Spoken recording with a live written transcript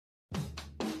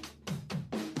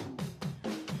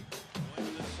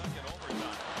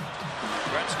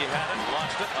Gretzky had it,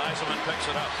 lost it. Eisenman picks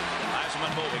it up.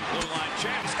 Eisenman moving, blue line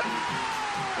chance.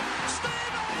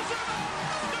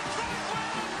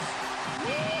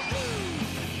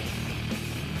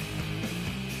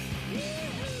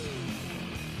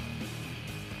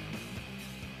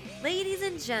 Ladies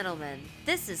and gentlemen,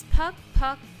 this is Puck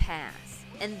Puck Pass,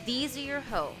 and these are your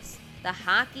hosts, the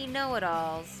hockey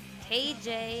know-it-alls,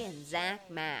 KJ and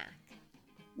ZachMac.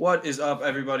 What is up,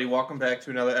 everybody? Welcome back to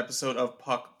another episode of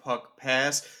Puck Puck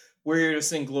Pass. We're here to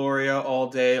sing Gloria all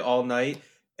day, all night.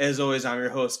 As always, I'm your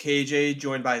host, KJ,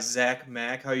 joined by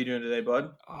ZachMac. How are you doing today,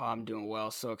 bud? Oh, I'm doing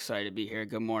well. So excited to be here.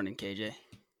 Good morning, KJ.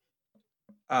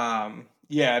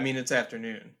 It's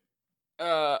afternoon.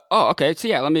 Okay. So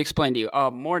let me explain to you.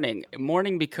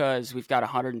 Morning because we've got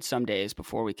 100 and some days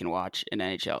before we can watch an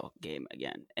NHL game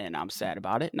again, and I'm sad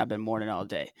about it. And I've been mourning all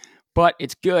day, but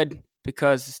it's good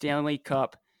because the Stanley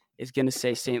Cup is going to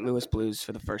say St. Louis Blues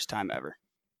for the first time ever.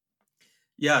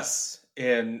 Yes,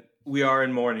 and we are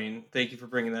in mourning. Thank you for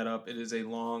bringing that up. It is a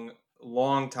long,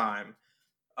 long time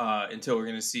until we're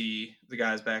going to see the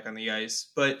guys back on the ice.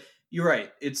 But you're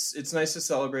right. It's nice to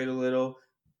celebrate a little.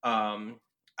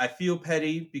 I feel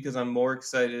petty because I'm more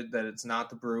excited that it's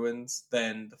not the Bruins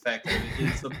than the fact that it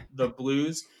is the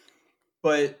Blues.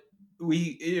 But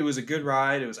it was a good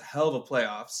ride. It was a hell of a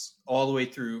playoffs all the way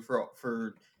through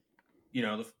for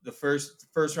the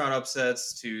first round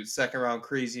upsets to second round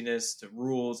craziness to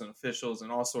rules and officials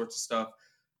and all sorts of stuff.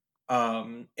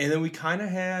 And then we kind of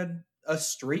had a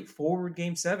straightforward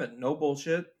Game 7. No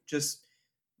bullshit. Just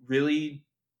really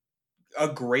a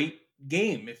great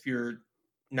game if you're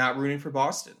not rooting for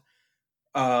Boston.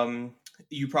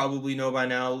 You probably know by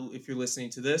now, if you're listening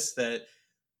to this, that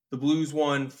the Blues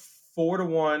won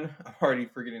 4-1. I'm already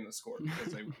forgetting the score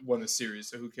because they won the series,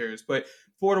 so who cares? But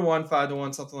 4-1,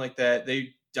 5-1, something like that.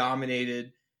 They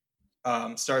dominated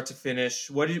start to finish.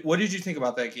 What did you think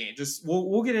about that game? Just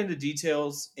we'll get into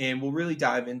details and we'll really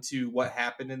dive into what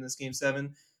happened in this Game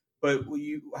 7. But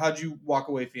how'd you walk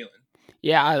away feeling?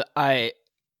 Yeah, I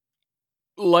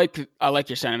like your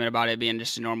sentiment about it being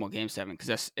just a normal Game 7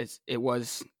 because it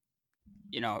was,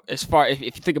 as far if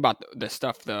you think about the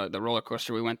stuff, the roller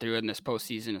coaster we went through in this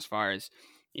postseason, as far as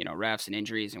refs and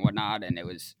injuries and whatnot, and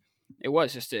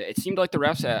it seemed like the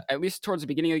refs at least towards the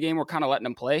beginning of the game were kind of letting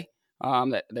them play.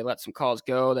 That they let some calls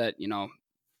go that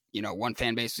one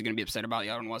fan base was going to be upset about, the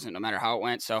other one wasn't, no matter how it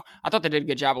went. So I thought they did a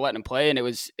good job of letting them play, and it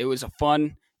was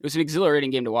an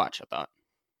exhilarating game to watch. I thought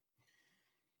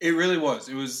it really was.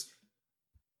 It was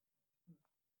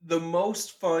the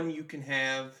most fun you can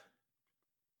have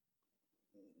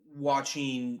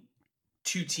watching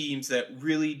two teams that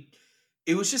really,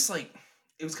 it was just like,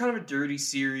 it was kind of a dirty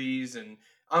series and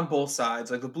on both sides,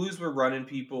 like the Blues were running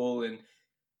people and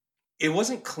it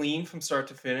wasn't clean from start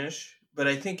to finish. But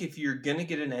I think if you're going to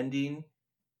get an ending,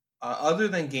 other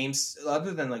than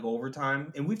like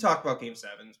overtime, and we've talked about Game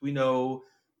 7s, we know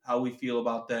how we feel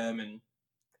about them. And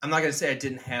I'm not going to say I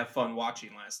didn't have fun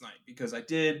watching last night because I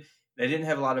did. I didn't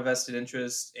have a lot of vested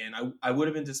interest, and I would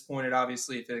have been disappointed,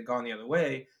 obviously, if it had gone the other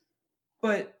way.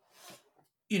 But,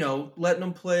 letting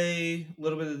them play a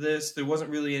little bit of this, there wasn't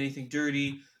really anything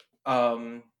dirty.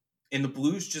 And the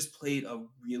Blues just played a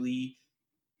really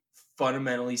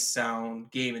fundamentally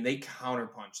sound game, and they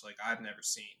counterpunched like I've never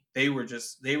seen. They were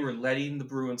letting the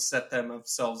Bruins set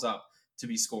themselves up to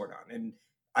be scored on. And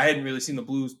I hadn't really seen the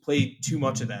Blues play too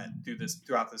much of that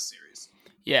throughout this series.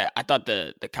 Yeah, I thought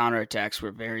the counterattacks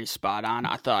were very spot on.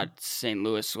 I thought St.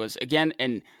 Louis was, again,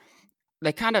 and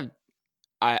they kind of,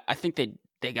 I think they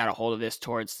got a hold of this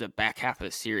towards the back half of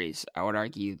the series. I would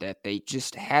argue that they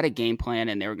just had a game plan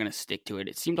and they were going to stick to it.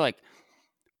 It seemed like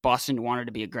Boston wanted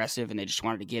to be aggressive and they just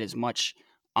wanted to get as much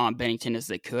on Binnington as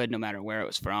they could, no matter where it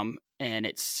was from. And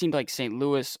it seemed like St.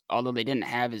 Louis, although they didn't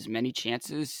have as many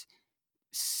chances,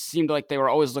 seemed like they were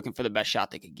always looking for the best shot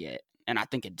they could get. And I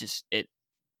think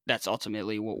that's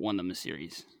ultimately what won them the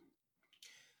series.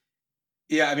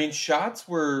 Yeah, I mean, shots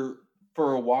were,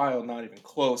 for a while, not even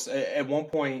close. At one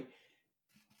point,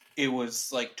 it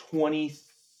was like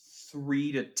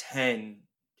 23-10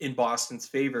 in Boston's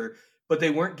favor, but they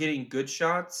weren't getting good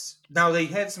shots. Now, they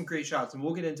had some great shots, and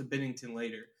we'll get into Binnington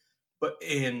later, but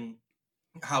in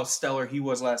how stellar he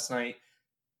was last night.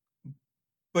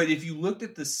 But if you looked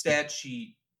at the stat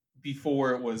sheet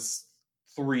before it was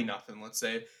 3-0, let's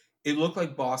say, it looked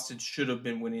like Boston should have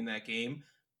been winning that game,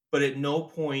 but at no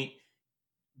point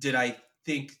did I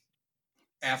think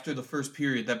after the first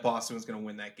period that Boston was going to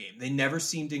win that game. They never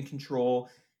seemed in control,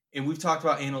 and we've talked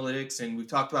about analytics, and we've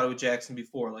talked about it with Jackson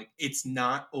before. Like, it's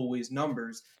not always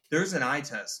numbers. There's an eye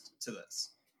test to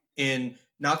this. And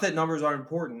not that numbers aren't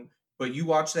important, but you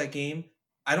watch that game,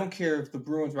 I don't care if the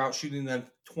Bruins were out shooting them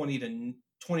 20-2.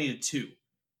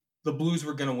 The Blues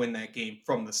were going to win that game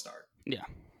from the start. Yeah.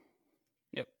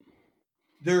 Yep.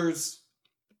 There's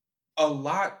a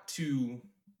lot to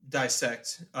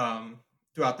dissect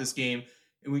throughout this game,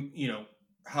 and we,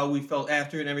 how we felt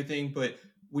after and everything. But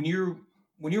when you're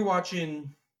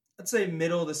watching, let's say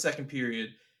middle of the second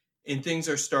period, and things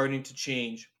are starting to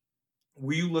change,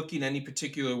 were you looking any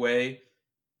particular way?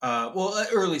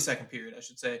 Early second period, I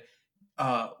should say.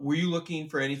 Were you looking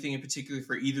for anything in particular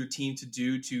for either team to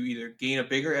do to either gain a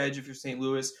bigger edge if you're St.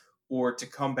 Louis or to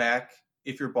come back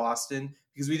if you're Boston?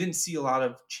 Because we didn't see a lot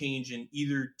of change in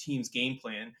either team's game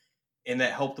plan, and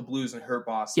that helped the Blues and hurt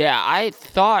Boston. Yeah, I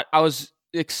was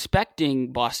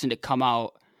expecting Boston to come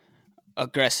out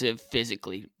aggressive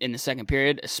physically in the second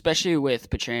period, especially with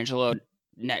Pietrangelo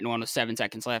netting one with 7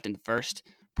 seconds left in the first,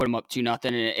 put him up 2-0,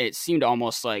 and it seemed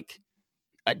almost like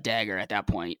a dagger at that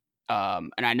point.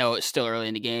 And I know it's still early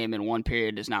in the game, and one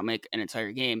period does not make an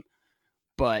entire game,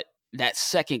 but that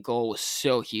second goal was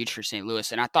so huge for St.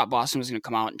 Louis, and I thought Boston was going to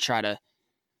come out and try to,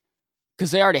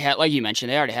 because they already had, like you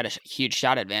mentioned, a huge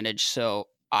shot advantage, so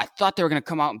I thought they were going to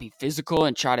come out and be physical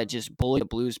and try to just bully the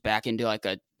Blues back into like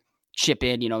a chip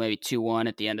in, maybe 2-1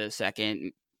 at the end of the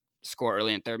second, score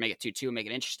early in third, make it 2-2, make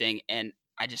it interesting, and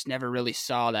I just never really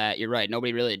saw that. You're right,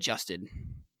 nobody really adjusted.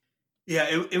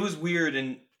 Yeah, it was weird,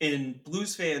 and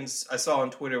Blues fans I saw on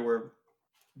Twitter were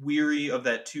weary of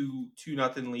that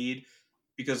 2-0 lead,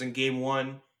 because in game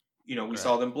one, we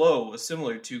saw them blow a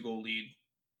similar 2-goal lead,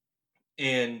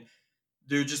 and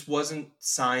there just wasn't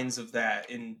signs of that.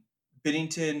 In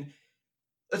Binnington,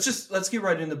 let's get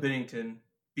right into Binnington,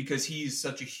 because he's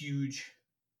such a huge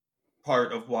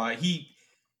part of why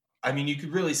you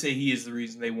could really say he is the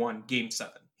reason they won Game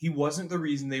 7. He wasn't the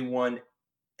reason they won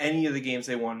any of the games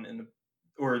they won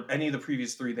or any of the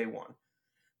previous 3 they won.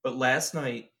 But last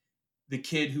night, the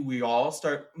kid who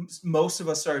most of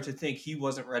us started to think he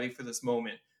wasn't ready for this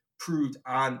moment, proved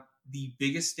on the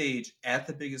biggest stage at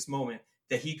the biggest moment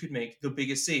that he could make the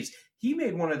biggest saves. He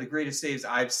made one of the greatest saves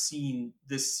I've seen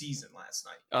this season last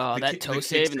night. Oh, that toe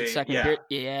save in the second period?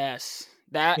 Yes.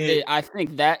 I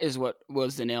think that is what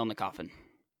was the nail in the coffin.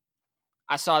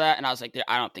 I saw that, and I was like,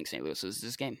 I don't think St. Louis loses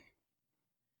this game.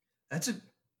 That's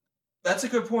a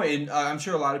good point, and I'm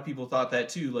sure a lot of people thought that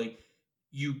too. Like,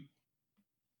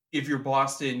 if you're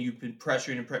Boston, you've been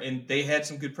pressuring, and they had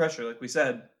some good pressure, like we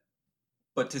said.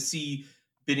 But to see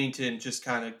Binnington just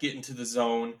kind of get into the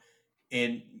zone,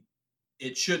 and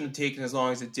it shouldn't have taken as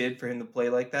long as it did for him to play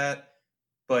like that,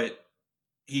 but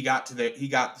he got to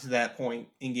that point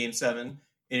in Game 7,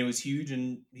 and it was huge,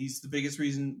 and he's the biggest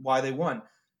reason why they won.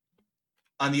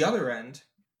 On the other end,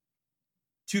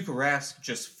 Tuukka Rask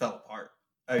just fell apart.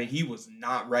 I mean, he was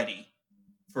not ready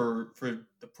for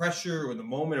the pressure or the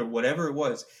moment or whatever it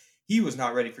was. He was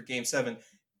not ready for Game 7.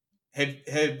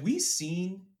 Have we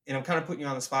seen, and I'm kind of putting you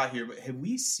on the spot here, but have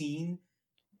we seen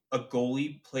a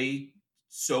goalie play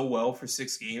so well for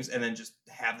 6 games and then just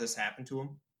have this happen to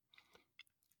him?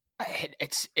 I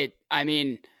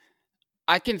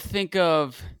can think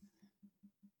of,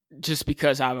 just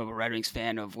because I'm a Red Wings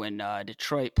fan, of when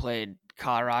Detroit played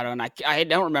Colorado, and I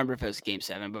don't remember if it was Game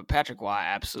 7, but Patrick Waugh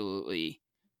absolutely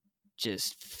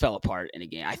just fell apart in a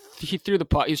game. He threw the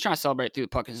puck. He was trying to celebrate through the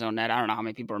puck in his own net. I don't know how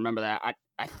many people remember that.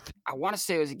 I want to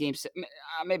say it was a Game 7.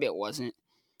 Maybe it wasn't.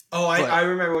 Oh, I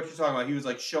remember what you're talking about. He was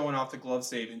like showing off the glove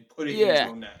save and putting it in his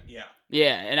own net. Yeah.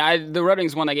 Yeah, and the Red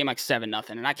Wings won that game like 7-0,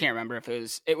 and I can't remember if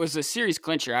it was a series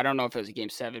clincher. I don't know if it was a Game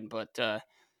 7, but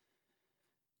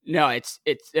no, it's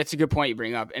a good point you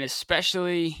bring up, and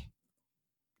especially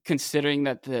considering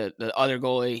that the other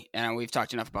goalie, and we've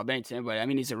talked enough about Binnington, but I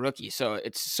mean, he's a rookie, so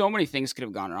it's so many things could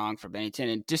have gone wrong for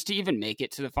Binnington, and just to even make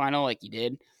it to the final like he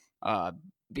did,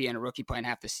 being a rookie playing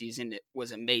half the season, it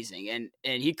was amazing, and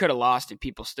he could have lost, and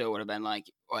people still would have been like,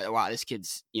 oh, wow, this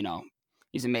kid's,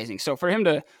 he's amazing. So for him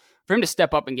to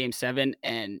step up in Game 7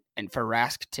 and for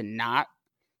Rask to not,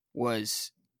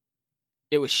 was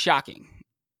shocking.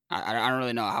 I don't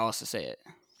really know how else to say it.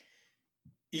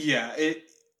 Yeah,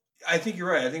 I think you're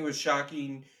right. I think it was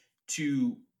shocking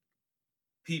to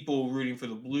people rooting for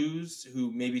the Blues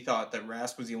who maybe thought that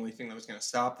Rask was the only thing that was going to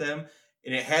stop them.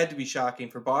 And it had to be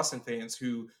shocking for Boston fans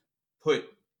who put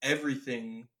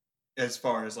everything, as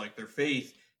far as like their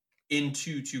faith,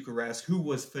 into Tuukka Rask, who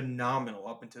was phenomenal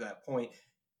up until that point.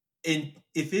 And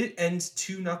if it ends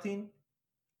 2-0,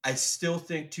 I still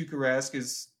think Tuukka Rask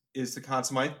is the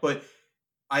consummate. But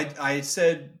I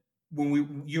said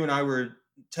when you and I were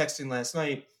texting last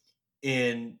night,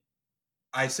 and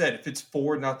I said if it's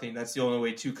 4-0, that's the only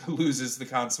way Tuukka loses the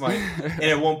consummate. And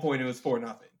at one point it was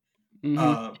 4-0.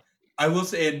 Mm-hmm. I will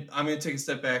say, and I'm going to take a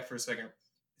step back for a second.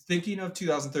 thinking of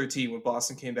 2013 when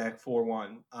Boston came back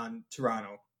 4-1 on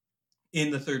Toronto in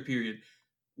the third period,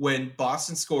 when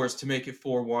Boston scores to make it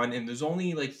 4-1 and there's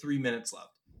only like 3 minutes left.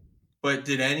 But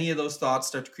did any of those thoughts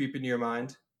start to creep into your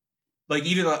mind? Like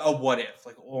even a what if?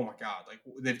 Like, oh my God, like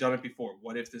they've done it before.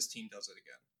 What if this team does it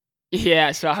again?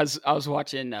 Yeah, so I was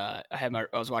watching. I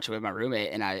was watching with my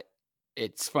roommate, and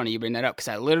it's funny you bring that up because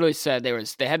I literally said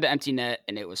they had the empty net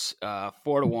and it was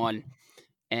 4-1,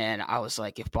 and I was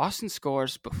like, if Boston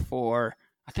scores before,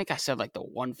 I think I said like the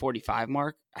 145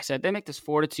 mark. I said they make this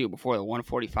 4-2 before the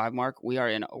 145 mark, we are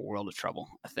in a world of trouble,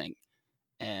 I think.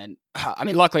 And I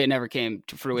mean, luckily it never came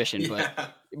to fruition,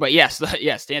 but yes,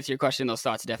 to answer your question, those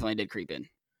thoughts definitely did creep in.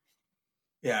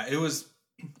 Yeah, it was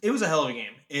a hell of a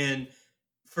game, and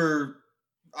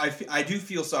I do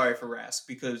feel sorry for Rask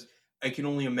because I can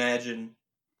only imagine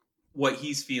what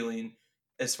he's feeling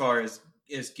as far as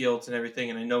guilt and everything,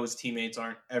 and I know his teammates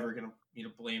aren't ever going to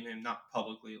blame him, not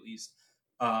publicly at least.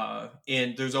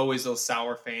 And there's always those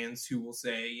sour fans who will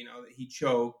say, that he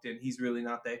choked and he's really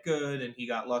not that good and he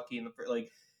got lucky in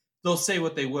they'll say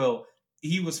what they will.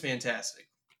 He was fantastic.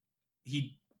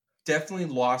 He definitely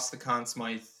lost the Conn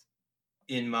Smythe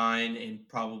in mine and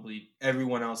probably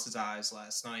everyone else's eyes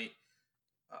last night.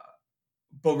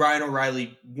 But Ryan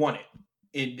O'Reilly won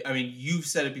it. I mean, you've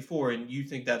said it before and you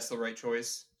think that's the right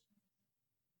choice.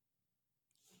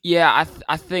 Yeah,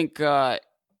 I think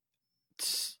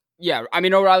yeah, I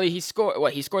mean O'Reilly, he scored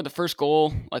the first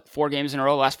goal like 4 games in a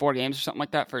row, last 4 games or something like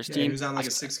that for his team. He was on like a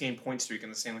 6-game point streak in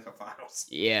the Stanley Cup Finals.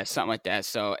 Yeah, something like that.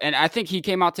 So, and I think he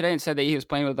came out today and said that he was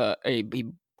playing with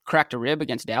he cracked a rib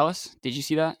against Dallas. Did you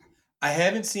see that? I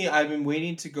haven't seen. I've been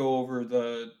waiting to go over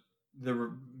the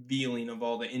revealing of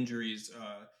all the injuries.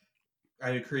 I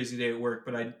had a crazy day at work,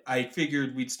 but I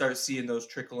figured we'd start seeing those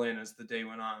trickle in as the day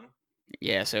went on.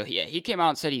 Yeah, so he came out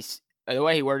and said the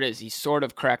way he worded it is he sort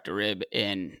of cracked a rib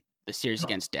in the series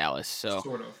against Dallas. So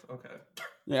sort of, okay.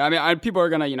 Yeah, I mean, people are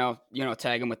gonna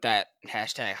tag him with that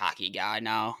hashtag hockey guy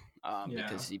now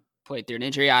because he played through an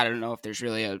injury. I don't know if there's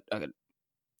really a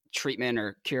treatment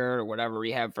or cure or whatever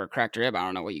rehab for a cracked rib. I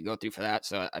don't know what you go through for that.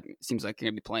 So it seems like you're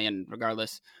gonna be playing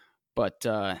regardless. But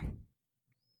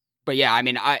yeah, I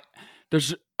mean,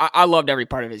 I loved every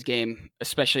part of his game,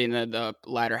 especially in the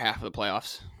latter half of the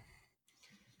playoffs.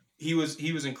 He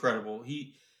was incredible.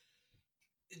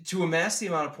 To amass the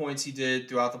amount of points he did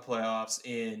throughout the playoffs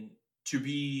and to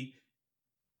be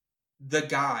the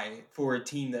guy for a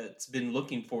team that's been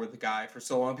looking for the guy for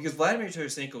so long, because Vladimir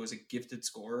Tarasenko is a gifted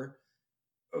scorer,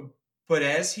 but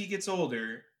as he gets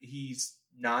older, he's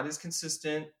not as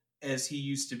consistent as he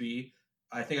used to be.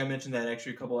 I think I mentioned that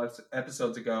actually a couple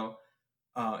episodes ago.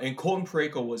 And Colton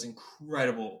Parayko was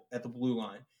incredible at the blue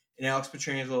line. And Alex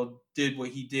Pietrangelo did what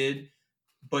he did.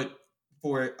 But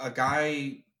for a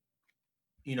guy,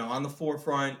 on the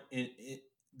forefront, in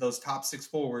those top 6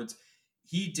 forwards,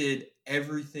 he did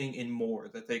everything and more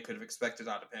that they could have expected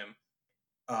out of him.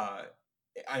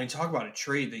 I mean, talk about a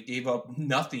trade. They gave up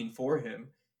nothing for him.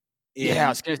 Yeah, I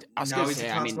was gonna he's say,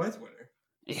 a Conn Smythe winner.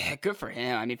 Yeah, good for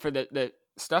him. I mean, for the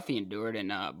stuff he endured in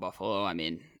Buffalo, I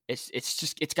mean,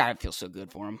 it's got to feel so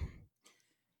good for him.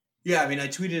 Yeah, I mean, I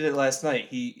tweeted it last night.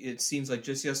 It seems like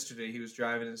just yesterday he was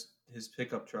driving his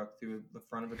pickup truck through the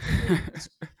front of a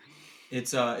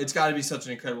It's got to be such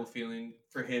an incredible feeling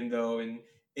for him, though, and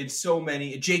it's so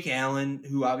many. Jake Allen,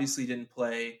 who obviously didn't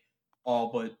play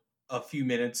all but a few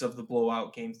minutes of the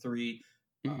blowout Game 3,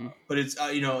 but it's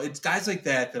it's guys like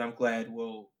that I'm glad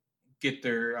will get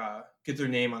their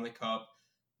name on the cup.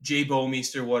 Jay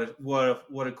Bouwmeester,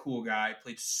 what a cool guy!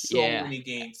 Played so many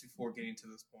games before getting to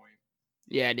this point.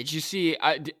 Yeah, did you see?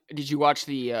 Did you watch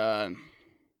the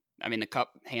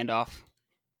cup handoff?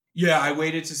 Yeah, I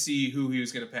waited to see who he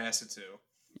was going to pass it to.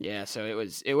 Yeah, so it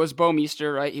was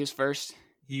Bouwmeester, right? He was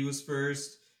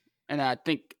first. And I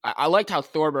think I liked how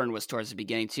Thorburn was towards the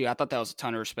beginning too. I thought that was a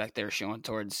ton of respect they were showing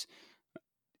towards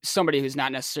somebody who's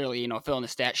not necessarily filling the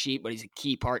stat sheet, but he's a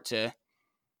key part to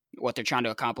what they're trying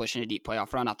to accomplish in a deep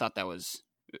playoff run. I thought that was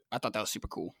super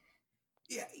cool.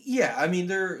 Yeah. I mean,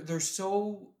 they're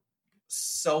so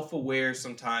self-aware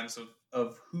sometimes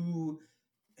of who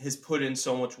has put in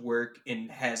so much work and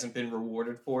hasn't been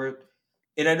rewarded for it.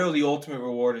 And I know the ultimate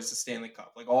reward is the Stanley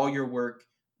Cup. Like all your work,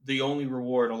 the only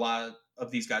reward a lot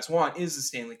of these guys want is the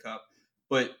Stanley Cup.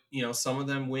 But, some of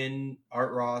them win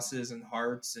Art Rosses and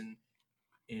Harts and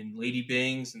Lady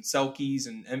Bings and Selkies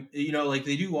and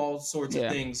they do all sorts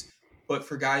of things. But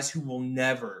for guys who will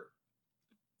never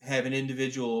have an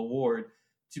individual award,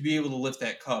 to be able to lift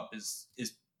that cup is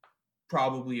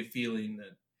probably a feeling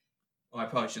that, I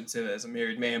probably shouldn't say that as a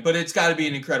married man, but it's got to be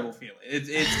an incredible feeling.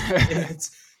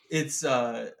 it's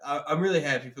I'm really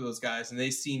happy for those guys, and they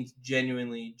seemed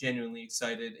genuinely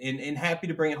excited and happy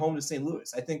to bring it home to St.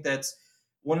 Louis. I think that's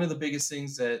one of the biggest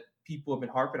things that people have been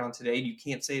harping on today, and you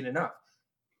can't say it enough.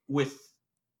 With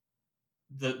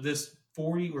this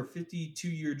 40 or 52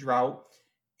 year drought,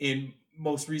 and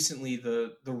most recently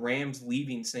the Rams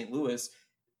leaving St. Louis,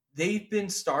 they've been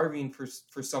starving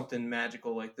for something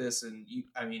magical like this. And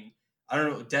I don't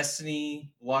know,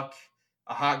 destiny, luck,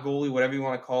 a hot goalie, whatever you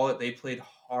want to call it. They played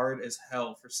hard as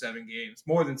hell for 7 games,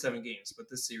 more than 7 games, but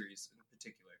this series in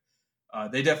particular,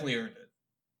 they definitely earned it.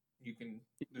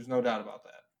 There's no doubt about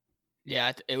that.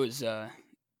 Yeah, it was.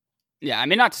 Yeah, I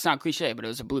mean, not to sound cliche, but it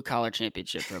was a blue collar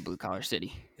championship for a blue collar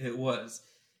city. It was.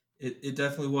 It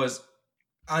definitely was.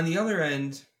 On the other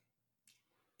end,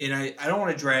 and I don't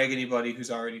want to drag anybody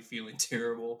who's already feeling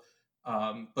terrible,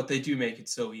 but they do make it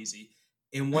so easy.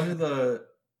 And one of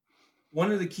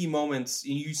the key moments,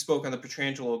 you spoke on the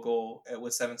Pietrangelo goal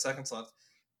with 7 seconds left.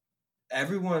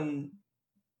 Everyone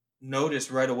noticed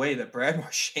right away that Brad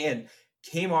Marchand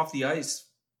came off the ice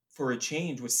for a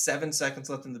change with 7 seconds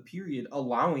left in the period,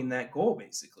 allowing that goal,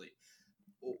 basically.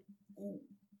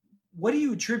 What do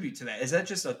you attribute to that? Is that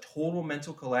just a total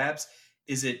mental collapse?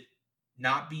 Is it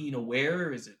not being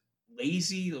aware? Is it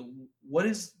lazy? What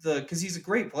is because he's a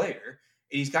great player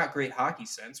and he's got great hockey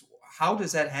sense. How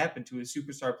does that happen to a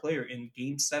superstar player in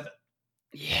Game 7?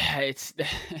 Yeah, it's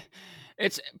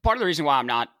part of the reason why I'm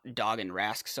not dogging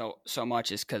Rask so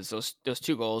much is because those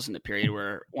 2 goals in the period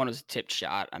where one was a tipped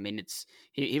shot. I mean,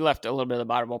 he left a little bit of the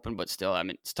bottom open, but still, I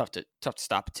mean, it's tough to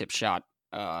stop a tipped shot.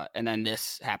 And then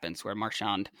this happens where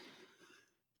Marchand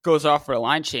goes off for a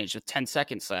line change with 10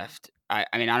 seconds left. I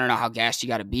mean, I don't know how gassed you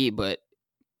got to be, but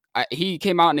he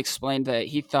came out and explained that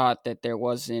he thought that there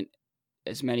wasn't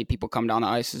as many people come down the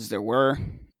ice as there were.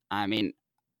 I mean,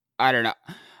 I don't know.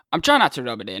 I'm trying not to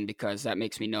rub it in because that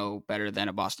makes me know better than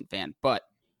a Boston fan. But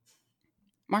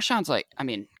Marchand's like, I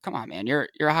mean, come on, man. You're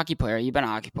a hockey player. You've been a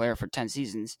hockey player for 10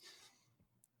 seasons.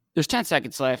 There's 10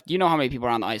 seconds left. You know how many people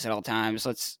are on the ice at all times.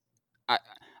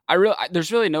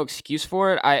 There's really no excuse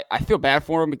for it. I feel bad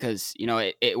for him because,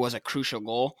 it was a crucial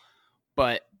goal.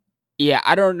 But, yeah,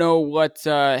 I don't know what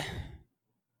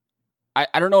I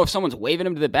don't know if someone's waving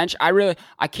him to the bench.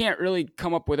 I can't really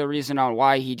come up with a reason on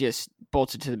why he just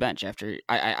bolted to the bench after.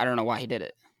 I don't know why he did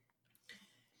it.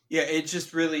 Yeah, it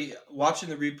just really, watching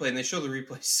the replay, and they show the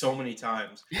replay so many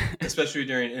times, especially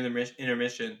during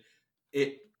intermission.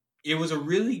 It was a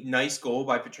really nice goal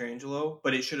by Pietrangelo,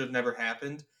 but it should have never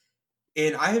happened.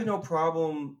 And I have no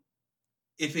problem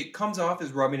if it comes off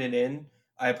as rubbing it in.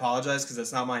 I apologize because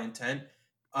that's not my intent.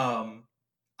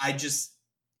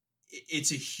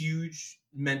 It's a huge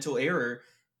mental error,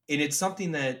 and it's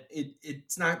something that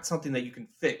it's not something that you can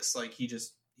fix. Like he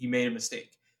made a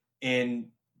mistake. And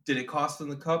did it cost them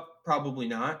the cup? Probably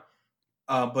not.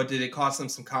 But did it cost them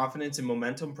some confidence and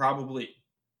momentum? Probably.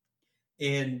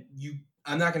 And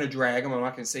I'm not going to drag him. I'm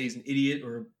not going to say he's an idiot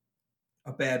or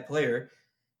a bad player,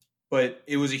 but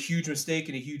it was a huge mistake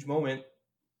and a huge moment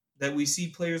that we see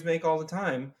players make all the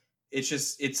time.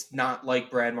 It's not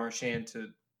like Brad Marchand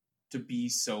to be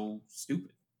so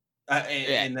stupid.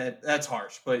 And that's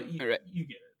harsh, but you get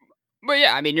it. But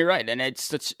yeah, I mean, you're right. And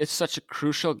it's such a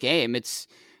crucial game. It's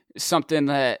something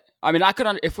that, I mean,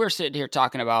 if we're sitting here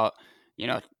talking about,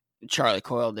 Charlie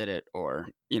Coyle did it or,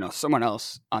 someone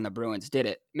else on the Bruins did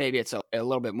it, maybe it's a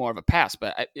little bit more of a pass,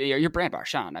 but you're Brad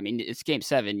Marchand. I mean, it's Game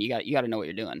 7. You got to know what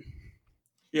you're doing.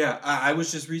 Yeah. I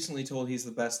was just recently told he's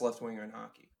the best left winger in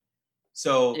hockey.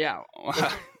 So yeah.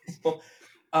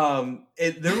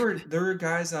 There were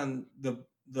guys on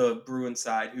the Bruins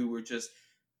side who were just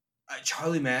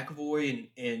Charlie McAvoy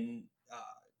and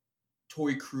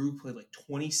Torrey Krug played like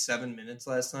 27 minutes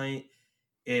last night,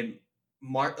 and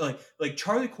like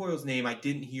Charlie Coyle's name I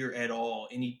didn't hear at all,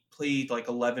 and he played like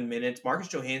 11 minutes. Marcus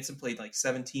Johansson played like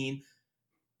 17.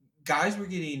 Guys were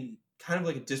getting kind of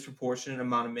like a disproportionate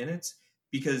amount of minutes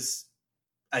because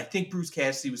I think Bruce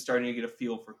Cassidy was starting to get a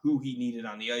feel for who he needed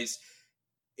on the ice.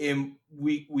 And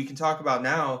we can talk about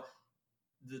now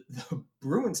the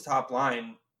Bruins top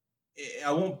line.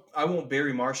 I won't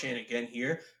bury Marchand again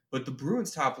here, but the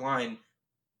Bruins top line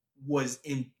was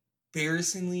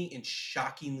embarrassingly and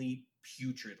shockingly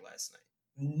putrid last night.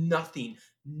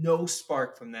 No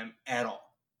spark from them at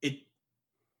all.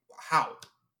 How?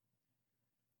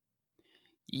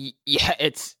 Yeah,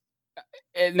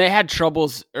 and they had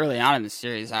troubles early on in the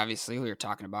series. Obviously, we were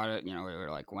talking about it. We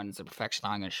were like, when's the perfection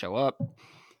line going to show up?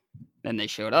 Then they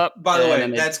showed up. By the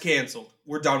way, that's canceled.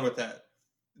 We're done with that.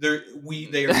 They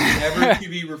are never to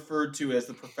be referred to as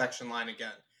the perfection line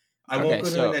again. I won't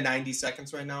go into 90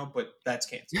 seconds right now, but that's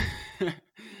canceled.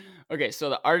 Okay, so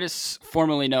the artists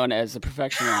formerly known as the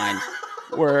Perfection Line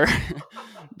were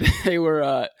they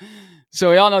were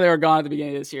so we all know they were gone at the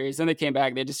beginning of the series. Then they came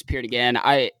back. They disappeared again.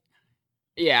 I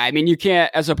mean, you can't,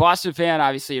 as a Boston fan,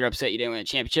 obviously you're upset you didn't win a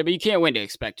championship, but you can't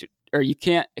you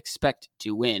can't expect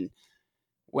to win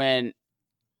when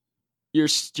your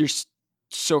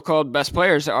so-called best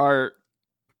players are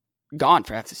gone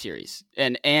for half the series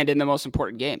and in the most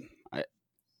important game.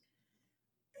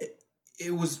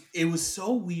 It was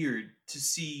so weird to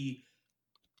see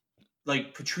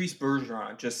like Patrice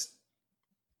Bergeron just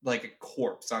like a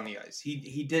corpse on the ice.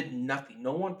 He did nothing.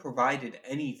 No one provided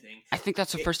anything. I think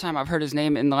that's the first time I've heard his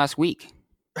name in the last week.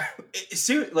 It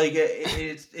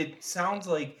sounds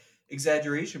like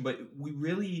exaggeration, but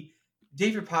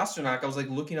David Pastrnak, I was like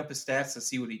looking up his stats to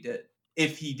see what he did,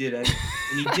 if he did anything,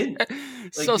 and he didn't.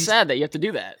 Like, sad that you have to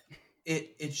do that.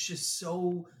 It's just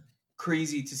so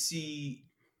crazy to see.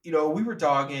 You know, we were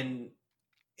dogging,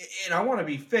 and I want to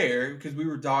be fair because we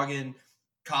were dogging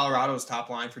Colorado's top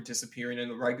line for disappearing in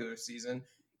the regular season.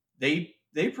 They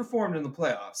performed in the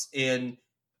playoffs, and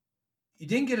you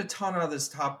didn't get a ton out of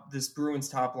this Bruins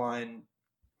top line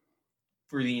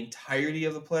for the entirety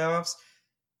of the playoffs.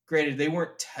 Granted, they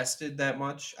weren't tested that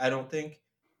much, I don't think.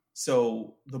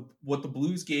 So what the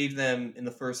Blues gave them in the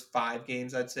first 5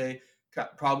 games, I'd say,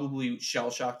 probably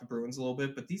shell-shocked the Bruins a little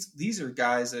bit. But these are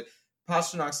guys that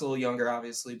Pasternak's a little younger,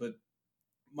 obviously, but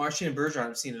Marchand and Bergeron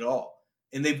have seen it all,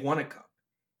 and they've won a cup.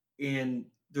 And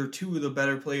they're 2 of the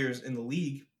better players in the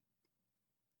league.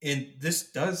 And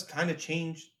this does kind of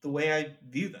change the way I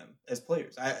view them as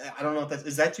players. I don't know if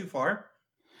is that too far?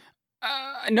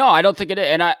 No, I don't think it is.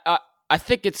 And I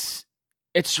think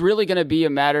it's really going to be a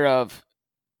matter of,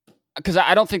 because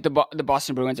I don't think the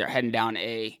Boston Bruins are heading down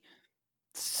a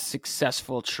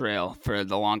successful trail for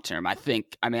the long term. I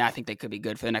think they could be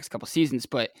good for the next couple seasons,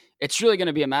 but it's really going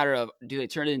to be a matter of, do they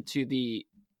turn it into the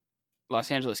Los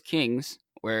Angeles Kings,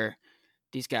 where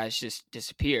these guys just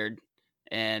disappeared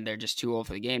and they're just too old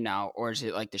for the game now, or is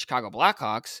it like the Chicago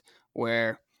Blackhawks,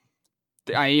 where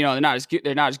they're not as good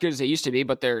as they used to be,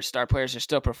 but their star players are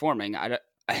still performing? I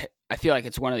feel like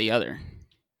it's one or the other.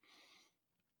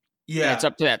 Yeah, and it's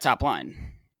up to that top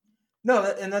line. No,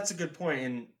 and that's a good point.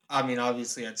 And I mean,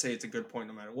 obviously, I'd say it's a good point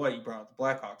no matter what. You brought up the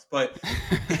Blackhawks, but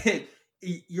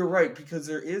you're right, because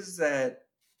there is that,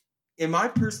 in my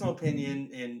personal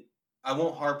opinion, and I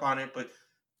won't harp on it, but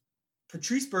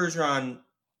Patrice Bergeron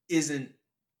isn't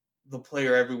the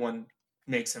player everyone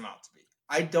makes him out to be.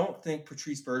 I don't think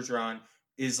Patrice Bergeron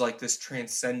is like this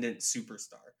transcendent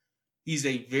superstar. He's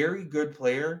a very good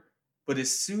player, but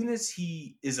as soon as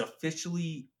he is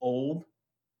officially old,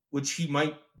 which he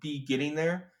might be getting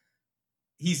there,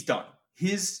 he's done.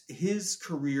 His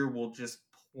career will just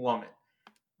plummet.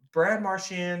 Brad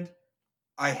Marchand,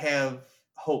 I have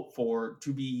hope for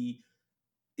to be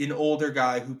an older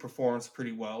guy who performs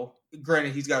pretty well.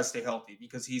 Granted, he's got to stay healthy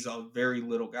because he's a very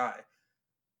little guy.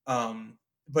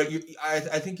 But I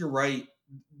think you're right.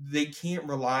 They can't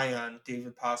rely on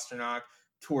David Pastrnak,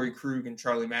 Torrey Krug, and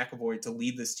Charlie McAvoy to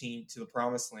lead this team to the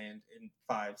promised land in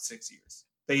 5-6 years.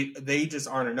 They just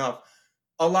aren't enough.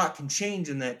 A lot can change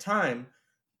in that time,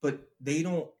 but they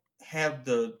don't have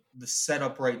the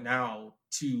setup right now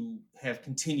to have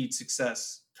continued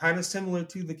success. Kind of similar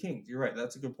to the Kings. You're right.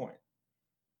 That's a good point.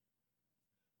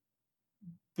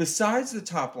 Besides the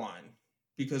top line,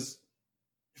 because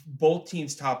both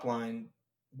teams' top line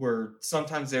were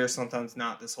sometimes there, sometimes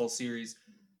not this whole series.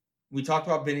 We talked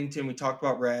about Binnington. We talked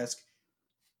about Rask.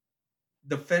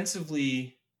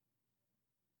 Defensively,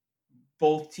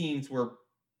 both teams were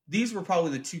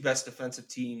probably the 2 best defensive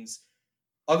teams,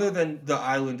 other than the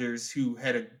Islanders, who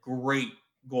had a great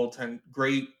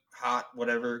hot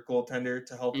goaltender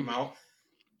to help them out.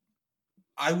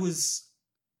 I was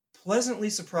pleasantly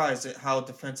surprised at how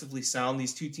defensively sound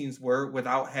these 2 teams were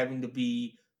without having to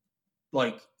be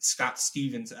like Scott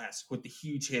Stevens-esque with the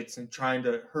huge hits and trying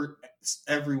to hurt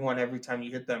everyone every time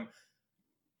you hit them.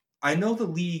 I know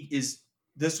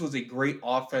this was a great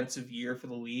offensive year for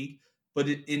the league, but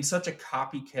in such a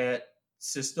copycat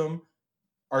system,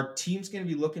 our team's going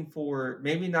to be looking for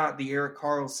maybe not the Erik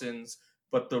Karlssons,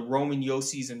 but the Roman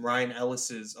Yossis and Ryan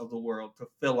Ellises of the world to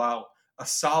fill out a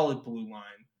solid blue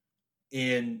line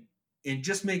and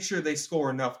just make sure they score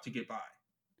enough to get by.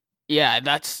 Yeah,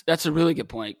 that's a really good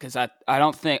point, because I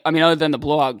don't think, other than the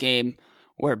blowout game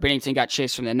where Binnington got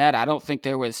chased from the net, I don't think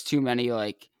there was too many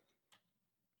like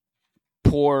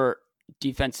poor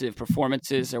defensive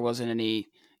performances. There wasn't any,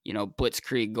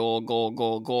 blitzkrieg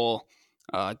goal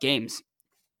games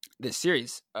this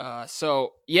series.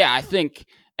 So yeah, I think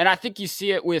you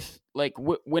see it with like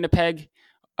Winnipeg.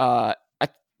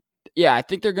 I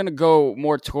think they're going to go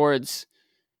more towards,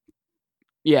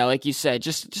 like you said,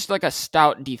 just like a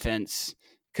stout defense.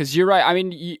 Because you're right. I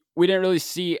mean, we didn't really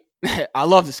see. I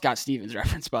love the Scott Stevens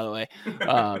reference, by the way.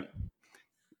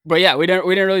 But yeah, we didn't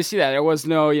really see that. There was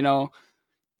no,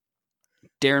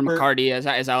 Darren McCarty,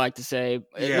 as I like to say.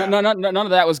 Yeah. None of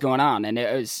that was going on, and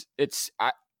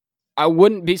I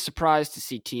wouldn't be surprised to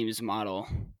see teams model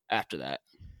after that.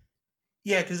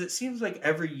 Yeah, because it seems like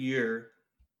every year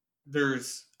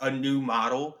there's a new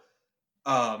model,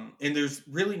 and there's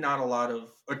really not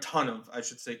a ton of, I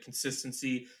should say,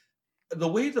 consistency. The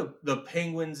way the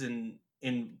Penguins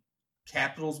and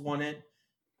Capitals won it,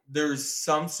 there's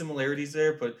some similarities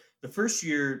there, but the first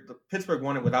year Pittsburgh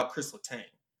won it without Chris Letang.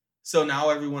 So now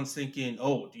everyone's thinking,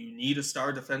 oh, do you need a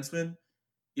star defenseman?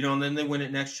 And then they win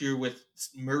it next year with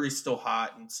Murray still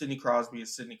hot and Sidney Crosby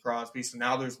is Sidney Crosby. So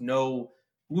now there's no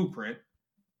blueprint.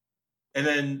 And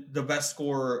then the best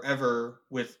scorer ever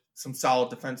with some solid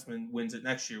defensemen wins it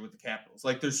next year with the Capitals.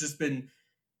 Like there's been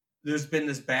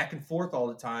this back and forth all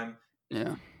the time.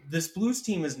 Yeah. This Blues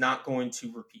team is not going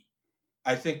to repeat.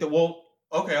 I think that,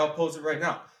 I'll pose it right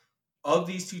now. Of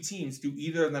these two teams, do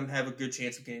either of them have a good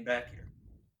chance of getting back here?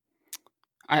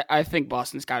 I think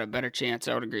Boston's got a better chance.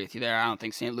 I would agree with you there. I don't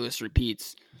think St. Louis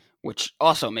repeats, which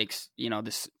also makes,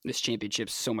 this championship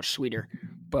so much sweeter.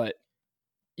 But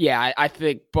yeah, I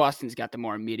think Boston's got the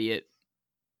more immediate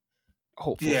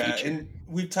hopeful future. And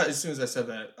as soon as I said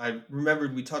that, I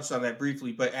remembered we touched on that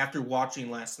briefly, but after watching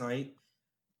last night,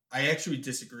 I actually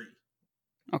disagree.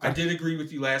 Okay. I did agree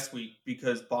with you last week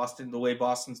because the way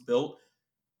Boston's built,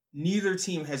 neither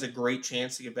team has a great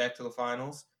chance to get back to the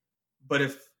finals. But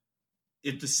if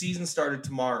the season started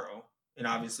tomorrow, and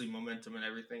obviously momentum and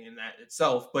everything in that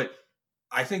itself, but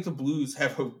I think the Blues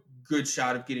have a good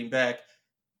shot of getting back.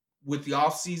 With the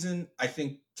offseason, I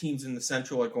think teams in the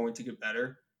Central are going to get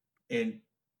better. And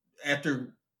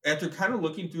after kind of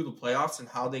looking through the playoffs and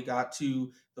how they got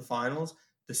to the finals,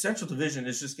 the Central Division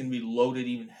is just going to be loaded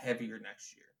even heavier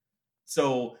next year.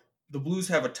 So the Blues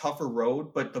have a tougher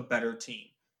road, but the better team.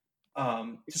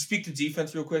 To speak to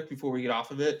defense real quick before we get off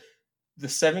of it, the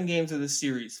 7 games of this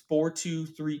series,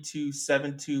 4-2, 3-2,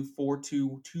 7-2,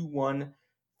 4-2, 2-1,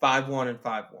 5-1, and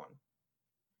 5-1.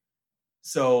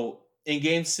 So in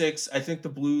game 6, I think the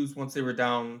Blues, once they were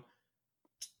down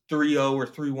 3-0 or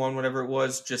 3-1, whatever it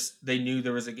was, just they knew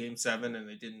there was a game 7 and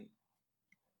they didn't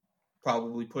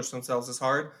probably push themselves as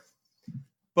hard.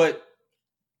 But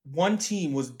one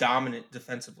team was dominant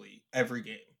defensively every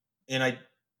game. And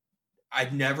I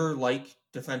never like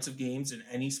defensive games in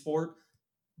any sport,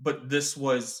 but this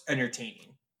was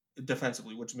entertaining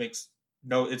defensively, which makes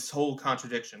it's whole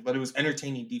contradiction, but it was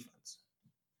entertaining defense.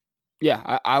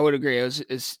 Yeah, I would agree.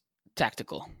 It's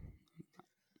tactical.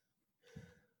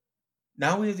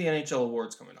 Now we have the NHL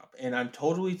awards coming up, and I'm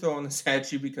totally throwing this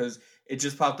at you because it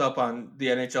just popped up on the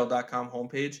NHL.com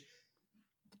homepage.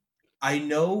 I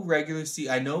know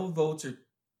votes are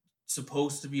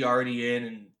supposed to be already in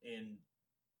and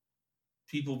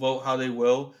people vote how they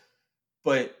will,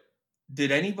 but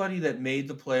did anybody that made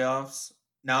the playoffs,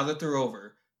 now that they're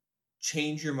over,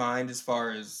 change your mind as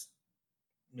far as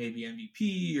maybe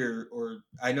MVP or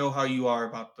I know how you are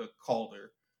about the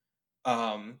Calder,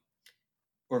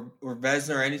 or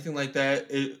Vezina or anything like that.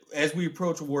 As we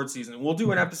approach award season, we'll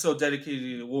do an episode dedicated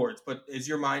to the awards. But is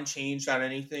your mind changed on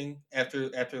anything after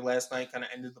last night kind of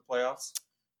ended the playoffs?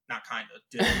 Not kind of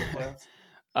did end the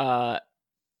playoffs.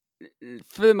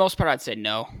 For the most part, I'd say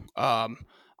no. I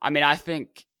mean, I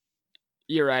think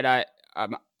you're right.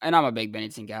 I'm a big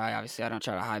Binnington guy. Obviously, I don't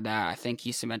try to hide that. I think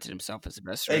he cemented himself as the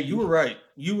best. Hey, you were right.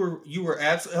 You were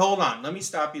absolutely. Hold on, let me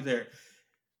stop you there.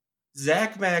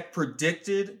 ZachMac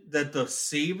predicted that the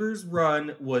Sabres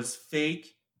run was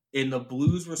fake and the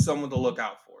Blues were someone to look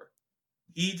out for.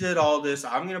 He did all this.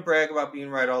 I'm going to brag about being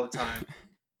right all the time.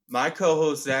 My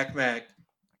co-host, ZachMac,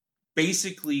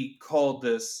 basically called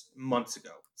this months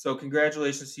ago. So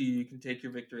congratulations to you. You can take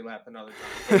your victory lap another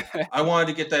time. But I wanted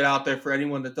to get that out there for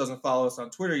anyone that doesn't follow us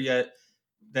on Twitter yet,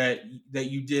 that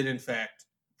you did, in fact,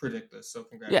 predict this. So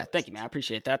congratulations. Yeah, thank you, man. I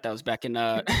appreciate that. That was back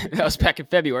in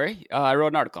February. I wrote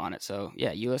an article on it. So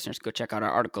yeah, you listeners go check out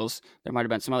our articles. There might have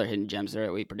been some other hidden gems there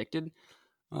that we predicted.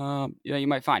 You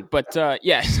might find. But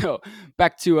so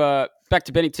back to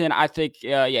Binnington. I think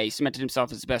he cemented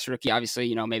himself as the best rookie.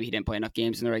 Obviously, maybe he didn't play enough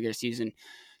games in the regular season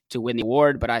to win the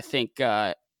award, but I think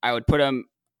I would put him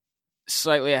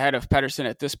slightly ahead of Pettersson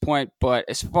at this point. But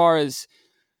as far as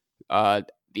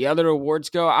the other awards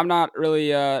go, I'm not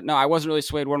really I wasn't really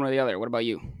swayed one way or the other. What about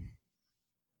you?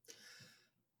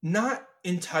 Not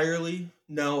entirely.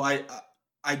 No,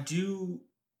 I do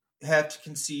have to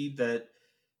concede that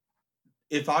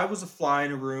if I was a fly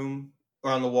in a room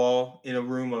or on the wall in a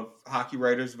room of hockey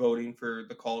writers voting for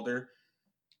the Calder,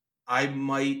 I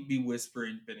might be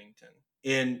whispering Binnington.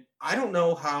 And I don't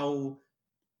know how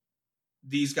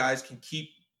these guys can keep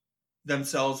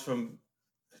themselves from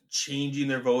changing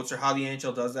their votes or how the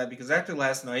NHL does that, because after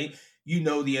last night, the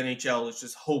NHL is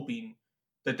just hoping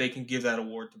that they can give that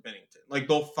award to Binnington. Like,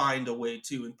 they'll find a way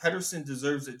to. And Pettersson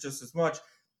deserves it just as much.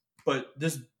 But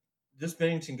this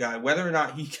Binnington guy, whether or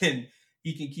not he can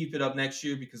keep it up next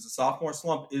year, because the sophomore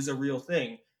slump is a real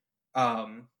thing.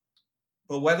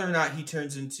 But whether or not he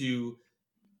turns into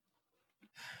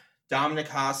Dominic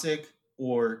Hasek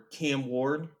or Cam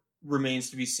Ward remains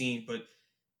to be seen. But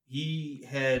he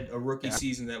had a rookie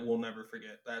season that we'll never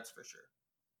forget. That's for sure.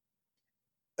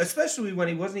 Especially when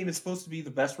he wasn't even supposed to be the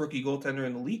best rookie goaltender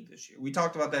in the league this year. We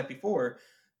talked about that before,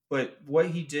 but what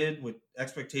he did with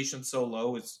expectations so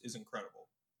low is incredible.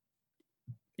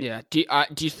 Yeah. Do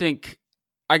you think?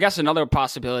 I guess another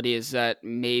possibility is that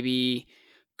maybe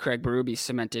Craig Berube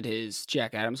cemented his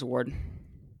Jack Adams award.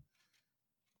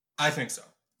 I think so.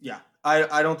 Yeah,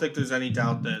 I don't think there's any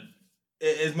doubt that,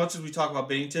 as much as we talk about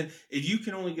Binnington, if you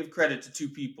can only give credit to two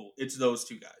people, it's those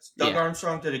two guys. Doug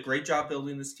Armstrong did a great job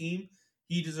building this team.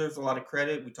 He deserves a lot of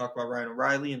credit. We talk about Ryan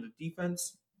O'Reilly and the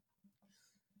defense.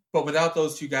 But without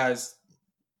those two guys,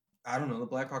 I don't know, the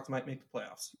Blackhawks might make the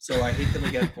playoffs. So I hate them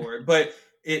again for it. But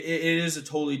it is a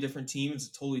totally different team. It's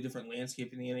a totally different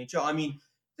landscape in the NHL. I mean,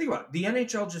 think about it. The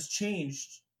NHL just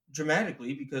changed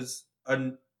dramatically because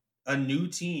a new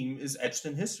team is etched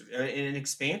in history. An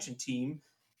expansion team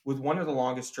with one of the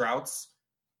longest droughts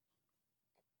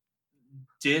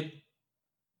did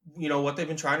what they've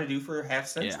been trying to do for a half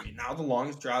century. Yeah. Now the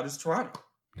longest drought is Toronto.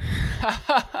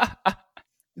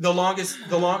 the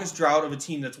longest drought of a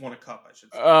team that's won a cup, I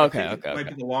should say. Okay. Might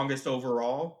be the longest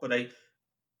overall, but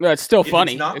it's still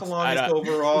funny. It's not the longest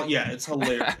overall. Yeah, it's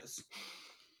hilarious.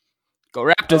 Go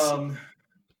Raptors.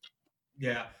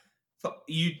 Yeah.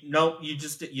 You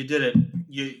did it.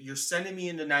 You're sending me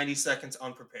into 90 seconds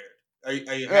unprepared. Are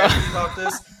you happy about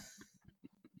this?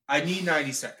 I need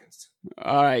 90 seconds.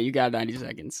 All right, you got 90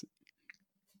 seconds.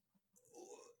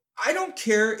 I don't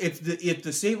care if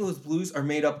the St. Louis Blues are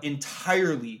made up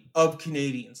entirely of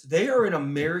Canadians. They are an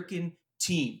American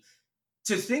team.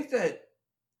 To think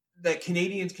that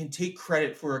Canadians can take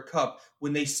credit for a cup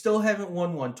when they still haven't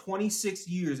won one 26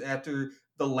 years after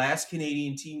the last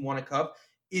Canadian team won a cup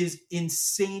is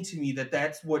insane to me.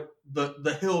 That's what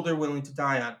the hill they're willing to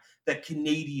die on, that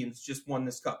Canadians just won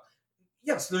this cup.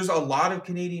 Yes, there's a lot of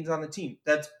Canadians on the team.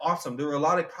 That's awesome. There were a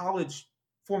lot of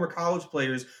former college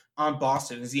players on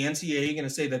Boston. Is the NCAA going to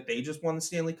say that they just won the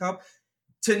Stanley Cup?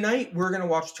 Tonight, we're going to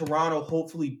watch Toronto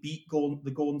hopefully beat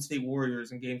the Golden State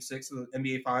Warriors in Game 6 of the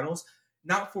NBA Finals.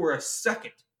 Not for a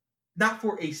second am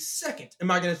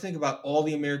I going to think about all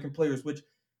the American players, which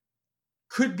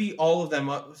could be all of them,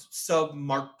 sub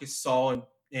Marc Gasol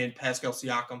and Pascal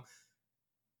Siakam.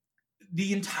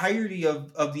 The entirety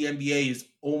of the NBA is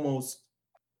almost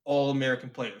all American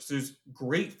players. There's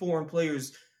great foreign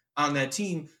players on that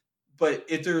team, but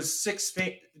if there's 6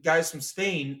 guys from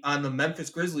Spain on the Memphis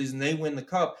Grizzlies and they win the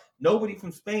cup, nobody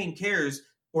from Spain cares,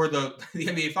 or the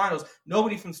NBA Finals,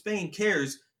 nobody from Spain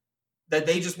cares that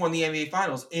they just won the NBA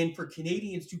Finals. And for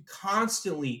Canadians to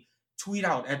constantly tweet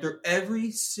out after every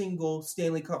single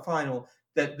Stanley Cup final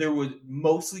that there were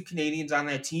mostly Canadians on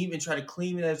that team and try to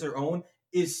claim it as their own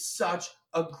is such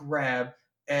a grab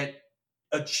at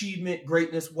achievement,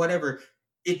 greatness, whatever.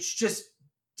 It's just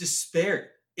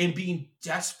despair and being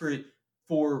desperate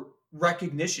for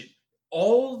recognition.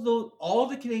 All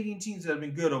the Canadian teams that have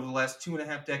been good over the last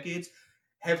 2.5 decades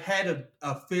have had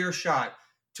a fair shot.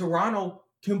 Toronto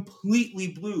completely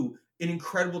blew an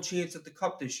incredible chance at the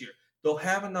cup this year. They'll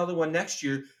have another one next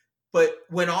year. But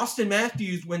when Austin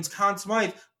Matthews wins Conn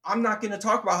Smythe, I'm not going to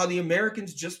talk about how the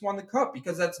Americans just won the cup,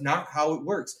 because that's not how it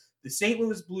works. The St.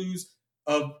 Louis Blues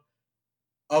of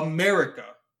America,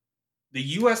 the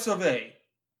US of A,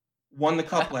 won the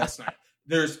cup last night.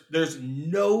 There's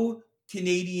no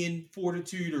Canadian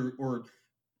fortitude or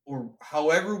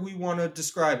however we want to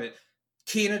describe it.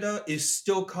 Canada is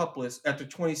still cupless after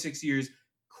 26 years.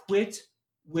 Quit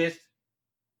with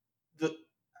the.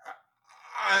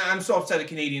 I'm so upset at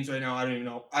Canadians right now. I don't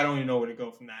even know where to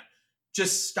go from that.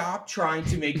 Just stop trying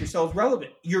to make yourselves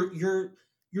relevant. You're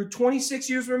 26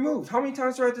 years removed. How many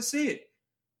times do I have to say it?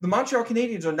 The Montreal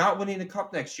Canadiens are not winning the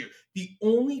cup next year. The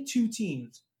only 2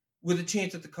 teams with a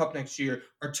chance at the cup next year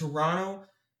are Toronto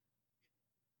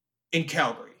and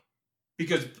Calgary,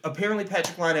 because apparently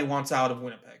Patrick Laine wants out of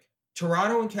Winnipeg.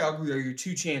 Toronto and Calgary are your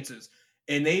 2 chances,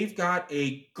 and they've got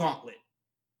a gauntlet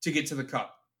to get to the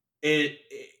cup.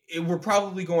 we're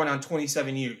probably going on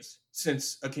 27 years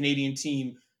since a Canadian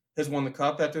team has won the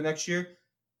Cup after next year.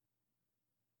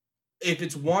 If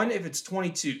it's 1, if it's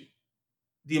 22,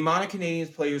 the amount of Canadian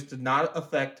players did not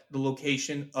affect the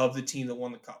location of the team that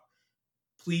won the Cup.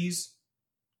 Please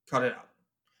cut it out.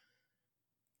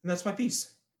 And that's my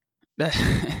piece.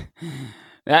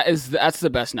 That's the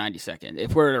best 90 second.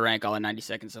 If we were to rank all the 90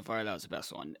 seconds so far, that was the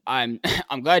best one. I'm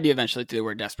glad you eventually threw the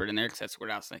word desperate in there, because that's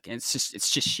what I was thinking. It's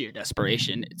just sheer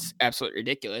desperation. It's absolutely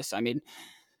ridiculous. I mean,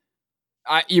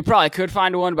 you probably could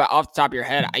find one, but off the top of your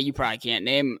head, you probably can't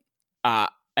name an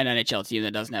NHL team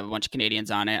that doesn't have a bunch of Canadians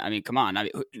on it. I mean, come on.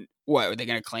 What are they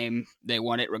going to claim they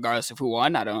won it regardless of who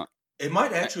won? I don't. It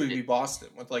might actually be Boston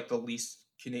with like the least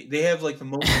Canadian. They have like the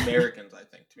most Americans, I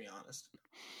think, to be honest.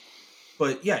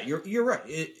 But yeah, you're right.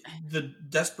 The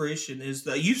desperation is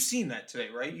you've seen that today,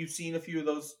 right? You've seen a few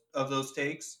of those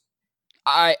takes.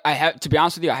 I have, to be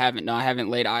honest with you, I haven't. No, I haven't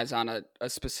laid eyes on a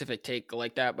specific take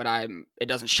like that, but it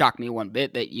doesn't shock me one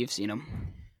bit that you've seen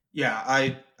them. Yeah,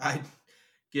 I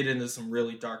get into some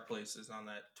really dark places on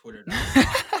that Twitter.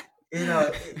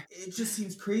 And it just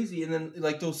seems crazy. And then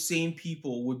like those same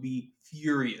people would be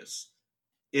furious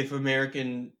if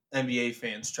American NBA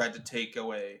fans tried to take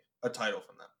away a title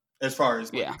from them, as far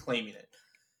as claiming it.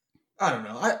 I don't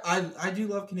know. I do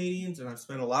love Canadians, and I've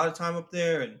spent a lot of time up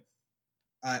there, and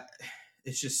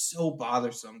it's just so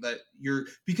bothersome that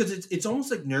because it's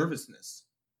almost like nervousness,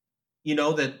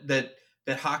 that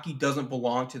hockey doesn't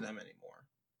belong to them anymore.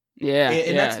 Yeah,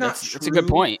 and that's not true. That's a good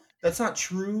point. That's not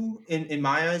true in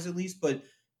my eyes, at least, but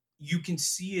you can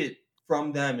see it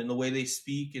from them in the way they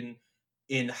speak and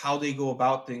in how they go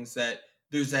about things, that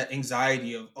there's that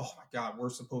anxiety of, oh my God, we're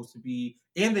supposed to be,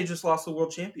 and they just lost the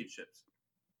World Championships.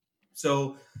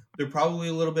 So they're probably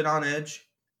a little bit on edge,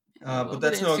 but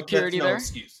that's no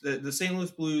excuse. The St.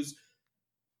 Louis Blues,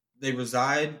 they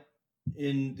reside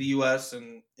in the U.S.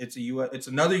 and it's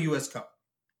another U.S. Cup.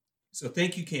 So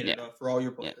thank you, Canada, for all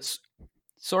your players. Yes.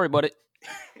 Sorry about it.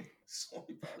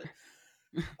 Sorry about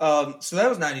it. So that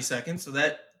was 90 seconds. So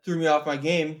that threw me off my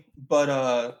game,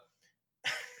 but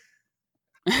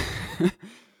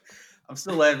I'm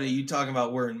still laughing at you talking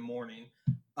about we're in mourning.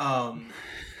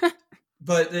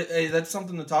 But that's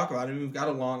something to talk about. I mean, we've got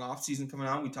a long offseason coming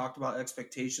on. We talked about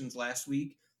expectations last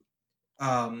week.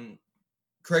 Craig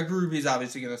Berube is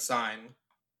obviously going to sign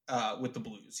with the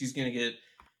Blues. He's going to get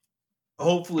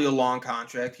hopefully a long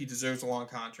contract. He deserves a long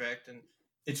contract. And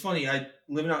it's funny,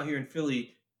 living out here in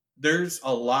Philly, there's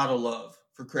a lot of love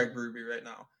for Craig Berube right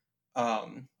now.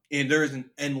 And there is an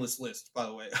endless list, by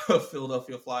the way, of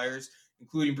Philadelphia Flyers,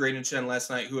 including Braden Shen last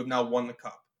night, who have now won the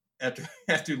Cup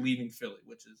after leaving Philly,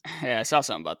 which is I saw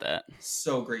something about that.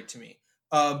 So great to me.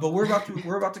 But we're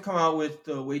about to come out with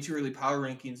way too early power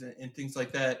rankings and things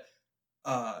like that.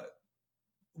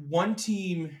 One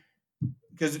team,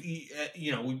 because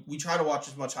we try to watch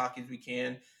as much hockey as we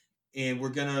can, and we're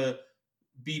gonna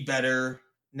be better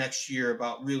next year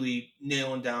about really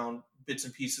nailing down bits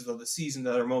and pieces of the season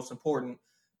that are most important.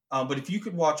 But if you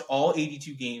could watch all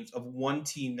 82 games of one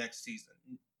team next season,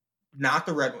 not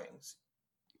the Red Wings,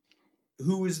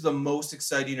 who is the most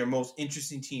exciting or most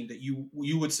interesting team that you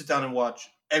would sit down and watch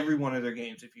every one of their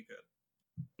games if you could?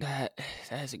 That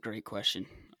is a great question.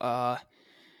 I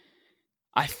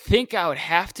think I would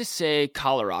have to say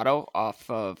Colorado off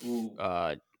of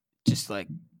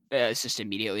it's just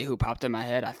immediately who popped in my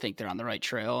head. I think they're on the right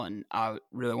trail, and I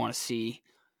really want to see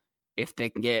if they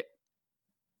can get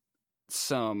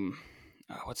some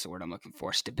what's the word I'm looking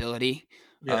for? Stability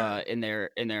in their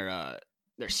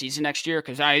season next year,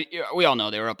 because we all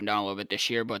know they were up and down a little bit this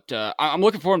year, but I'm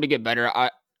looking for them to get better.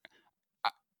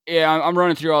 I'm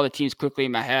running through all the teams quickly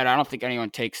in my head. I don't think anyone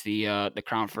takes the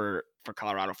crown for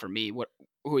Colorado for me.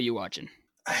 Who are you watching?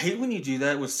 I hate when you do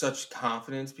that with such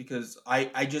confidence, because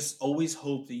I just always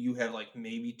hope that you have like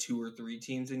maybe 2 or 3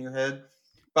 teams in your head.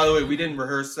 By the way, we didn't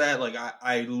rehearse that. Like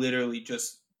I literally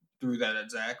just threw that at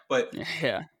Zach, but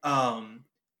yeah.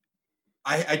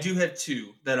 I do have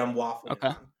 2 that I'm waffling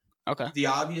on. Okay. The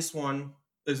obvious one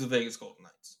is the Vegas Golden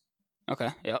Knights. Okay.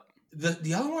 Yep.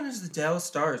 The other one is the Dallas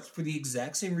Stars, for the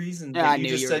exact same reason that you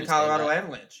just said Colorado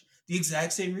Avalanche. The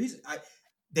exact same reason.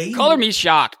 Color me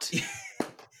shocked.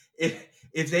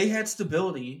 If they had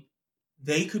stability,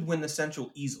 they could win the Central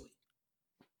easily.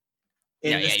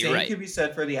 And the same could be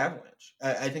said for the Avalanche.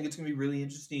 I think it's going to be really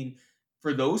interesting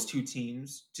for those 2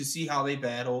 teams to see how they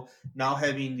battle, now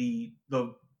having the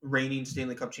reigning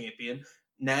Stanley Cup champion.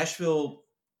 Nashville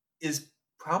is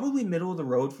probably middle of the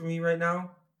road for me right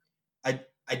now.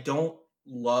 I don't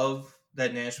love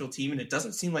that Nashville team, and it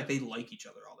doesn't seem like they like each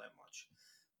other all that much.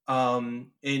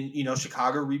 And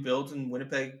Chicago rebuilds, and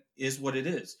Winnipeg is what it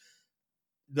is.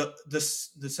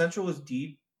 the Central is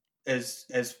deep as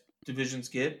divisions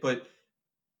get, but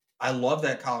I love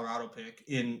that Colorado pick.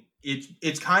 And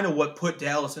it's kind of what put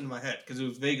Dallas into my head because it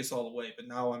was Vegas all the way. But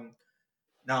now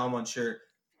I'm unsure.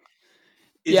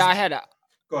 Go ahead.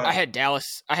 I had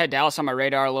Dallas. I had Dallas on my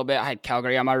radar a little bit. I had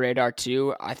Calgary on my radar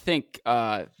too. I think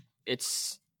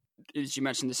it's, as you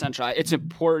mentioned, the Central. It's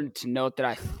important to note that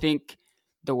I think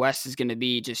the West is going to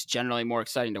be just generally more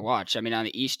exciting to watch. I mean, on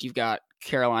the East, you've got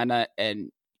Carolina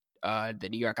and the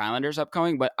New York Islanders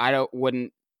upcoming, but I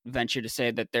wouldn't venture to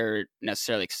say that they're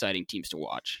necessarily exciting teams to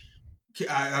watch.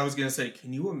 I was going to say,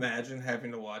 can you imagine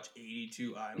having to watch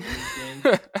 82 Islanders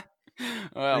games?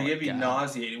 It'd be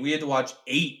nauseating. We had to watch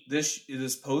 8 this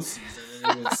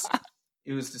postseason.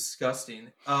 It was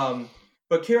disgusting.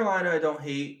 But Carolina, I don't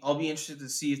hate. I'll be interested to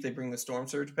see if they bring the Storm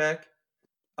Surge back.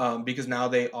 Because now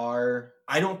they are.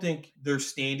 I don't think their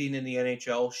standing in the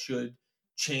NHL should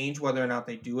change whether or not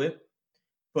they do it.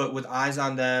 But with eyes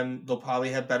on them, they'll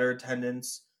probably have better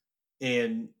attendance,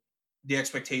 and the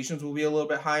expectations will be a little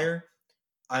bit higher.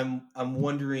 I'm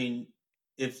wondering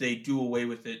if they do away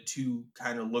with it to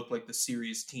kind of look like the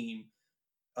serious team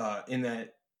in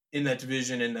that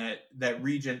division, in that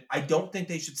region. I don't think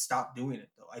they should stop doing it,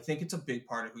 though. I think it's a big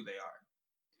part of who they are.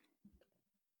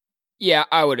 Yeah,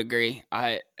 I would agree.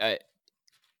 I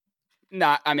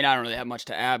don't really have much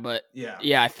to add, but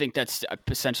yeah, I think that's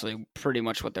essentially pretty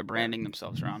much what they're branding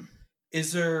themselves around.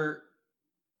 Is there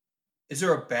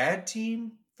a bad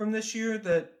team from this year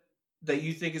that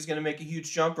you think is going to make a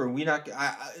huge jump, or we not?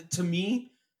 To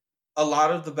me, a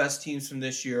lot of the best teams from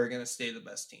this year are going to stay the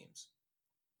best teams.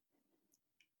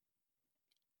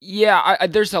 Yeah,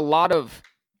 there's a lot of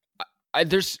I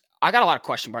got a lot of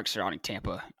question marks surrounding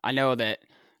Tampa. I know that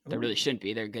there really shouldn't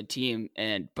be. They're a good team,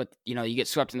 but you get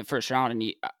swept in the first round,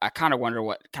 and I kind of wonder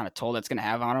what kind of toll that's going to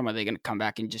have on them. Are they going to come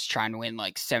back and just try and win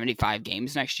like 75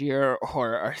 games next year,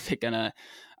 or are they going to?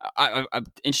 I'm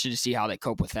interested to see how they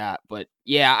cope with that. But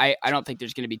yeah, I don't think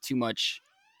there's going to be too much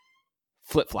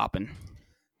flip flopping.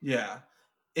 Yeah,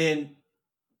 and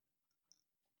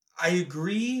I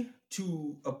agree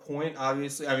to a point.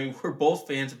 Obviously, I mean, we're both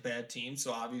fans of bad teams,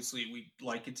 so obviously we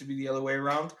like it to be the other way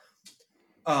around.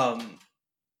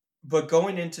 But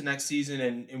going into next season,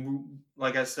 and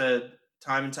like I said,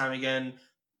 time and time again,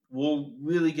 we'll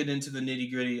really get into the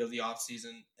nitty-gritty of the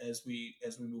offseason as we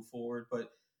move forward.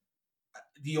 But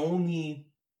the only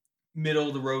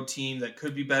middle-of-the-road team that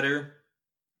could be better,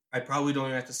 I probably don't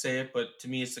even have to say it, but to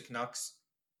me it's the Canucks.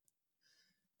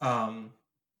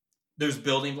 There's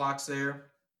building blocks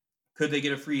there. Could they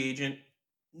get a free agent?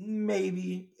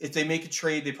 Maybe. If they make a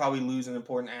trade, they probably lose an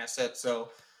important asset, so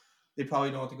they probably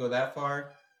don't have to go that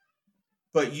far.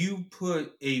 But you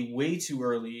put a way too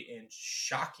early and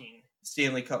shocking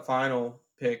Stanley Cup final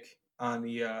pick on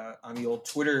the old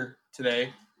Twitter today.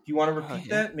 Do you want to repeat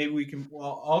that? Maybe we can.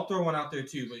 Well, I'll throw one out there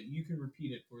too, but you can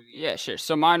repeat it for the. Yeah, sure.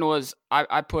 So mine was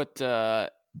I put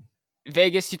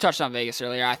Vegas. You touched on Vegas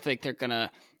earlier. I think they're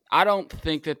gonna. I don't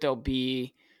think that they'll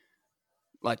be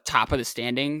like top of the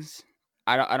standings.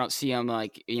 I don't see them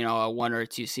like a 1 or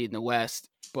 2 seed in the West,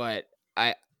 but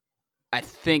I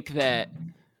think that.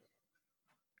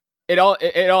 It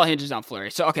all hinges on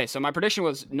Fleury. So my prediction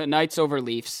was Knights over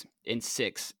Leafs in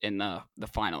 6 in the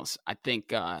finals. I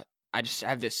think I just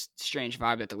have this strange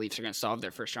vibe that the Leafs are going to solve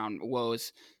their first round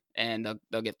woes and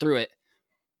they'll get through it.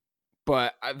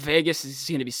 But Vegas is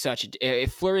going to be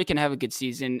if Fleury can have a good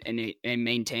season and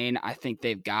maintain, I think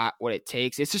they've got what it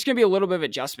takes. It's just going to be a little bit of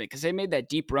adjustment because they made that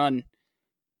deep run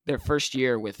their first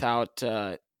year without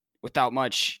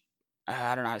much.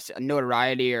 I don't know how to say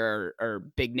notoriety or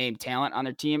big name talent on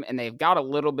their team, and they've got a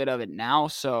little bit of it now.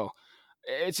 So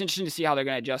it's interesting to see how they're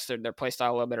going to adjust their play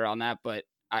style a little bit around that, but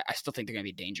I still think they're going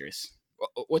to be dangerous.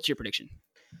 What's your prediction?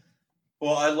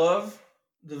 Well, I love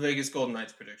the Vegas Golden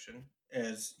Knights prediction,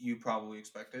 as you probably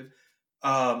expected.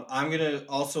 I'm going to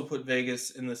also put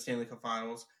Vegas in the Stanley Cup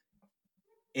Finals,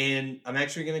 and I'm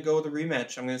actually going to go with a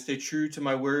rematch. I'm going to stay true to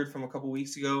my word from a couple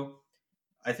weeks ago.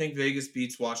 I think Vegas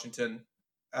beats Washington.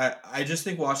 I just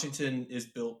think Washington is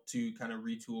built to kind of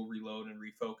retool, reload, and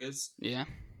refocus. Yeah.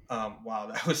 Wow,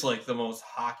 that was like the most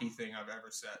hockey thing I've ever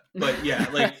said. But yeah,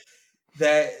 like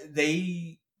that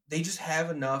they just have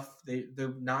enough.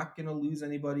 They're not going to lose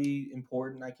anybody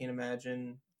important, I can't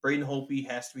imagine. Braden Holtby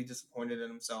has to be disappointed in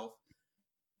himself.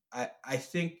 I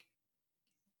think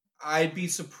I'd be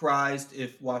surprised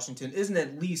if Washington isn't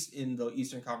at least in the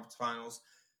Eastern Conference Finals.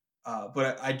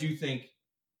 But I do think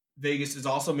Vegas is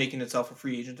also making itself a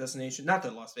free agent destination. Not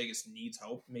that Las Vegas needs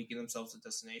help making themselves a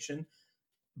destination,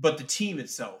 but the team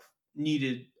itself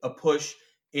needed a push.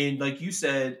 And like you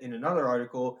said in another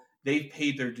article, they've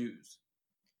paid their dues.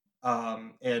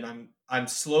 And I'm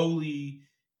slowly,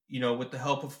 with the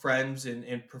help of friends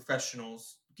and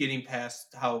professionals, getting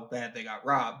past how bad they got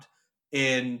robbed.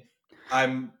 And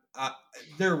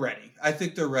they're ready. I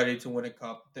think they're ready to win a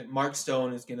cup. That Mark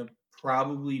Stone is going to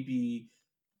probably be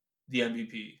the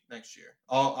MVP next year.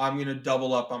 I'm going to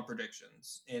double up on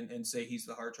predictions and say he's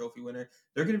the Hart Trophy winner.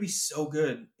 They're going to be so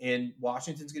good, and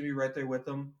Washington's going to be right there with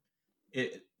them.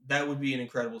 That would be an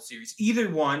incredible series. Either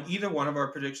one of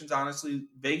our predictions, honestly.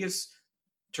 Vegas,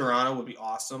 Toronto would be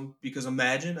awesome, because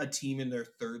imagine a team in their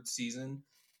third season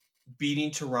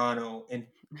beating Toronto and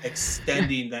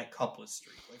extending that cupless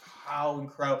streak. Like, how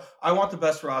incredible. I want the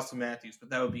best for Austin Matthews, but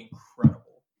that would be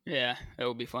incredible. Yeah, that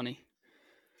would be funny.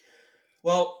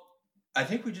 Well, I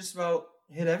think we just about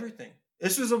hit everything.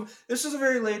 This was a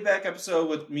very laid back episode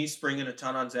with me springing a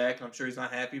ton on Zach, and I'm sure he's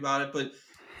not happy about it, but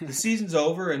the season's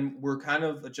over and we're kind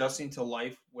of adjusting to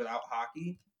life without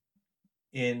hockey.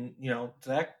 And,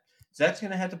 Zach's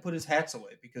going to have to put his hats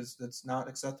away, because that's not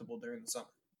acceptable during the summer.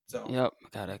 So yep,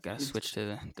 gotta switch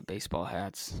to the baseball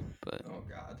hats. But oh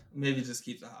god, maybe just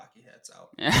keep the hockey hats out.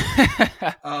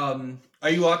 Are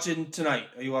you watching tonight?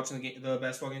 Are you watching the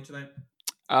basketball game tonight?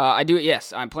 I do.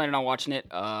 Yes, I'm planning on watching it.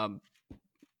 I've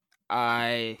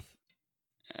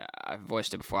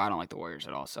voiced it before. I don't like the Warriors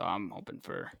at all, so I'm hoping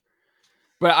for.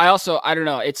 But I don't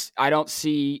know. I don't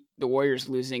see the Warriors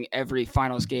losing every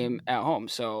finals game at home.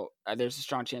 So there's a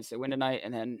strong chance they win tonight,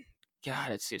 and then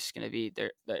God, it's just going to be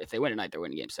there. If they win tonight, they're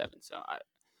winning Game 7. So,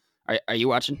 are you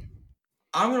watching?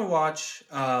 I'm going to watch.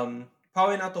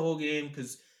 Probably not the whole game,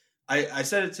 because I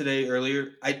said it today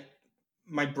earlier.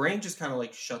 My brain just kind of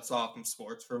like shuts off from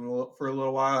sports for a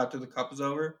little while after the cup is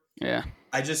over. Yeah.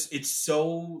 It's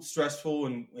so stressful,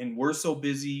 and we're so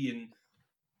busy, and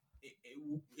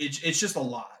it's just a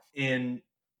lot. And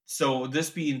so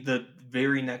this being the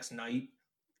very next night,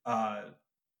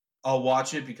 I'll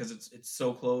watch it because it's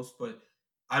so close, but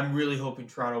I'm really hoping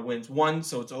Toronto wins. 1,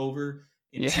 so it's over,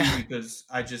 and 2, because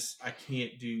I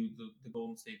can't do the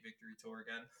Golden State victory tour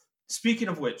again. Speaking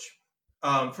of which,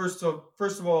 first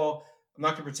of all, I'm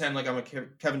not going to pretend like I'm a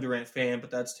Kevin Durant fan,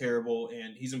 but that's terrible,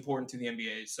 and he's important to the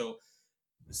NBA. So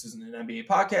this isn't an NBA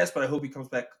podcast, but I hope he comes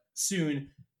back soon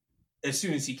as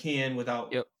he can,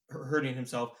 without hurting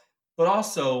himself. But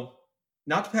also,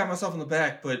 not to pat myself on the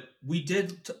back, but we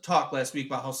did talk last week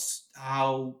about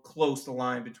how close the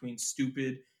line between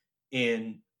stupid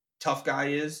and tough guy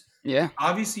is. Yeah.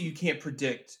 Obviously, you can't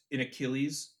predict an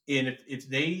Achilles. And if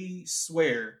they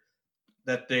swear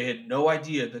that they had no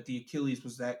idea that the Achilles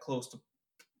was that close to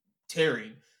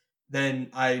tearing,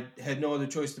 then I had no other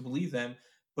choice to believe them.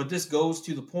 But this goes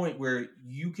to the point where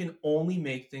you can only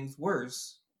make things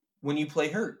worse when you play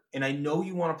hurt. And I know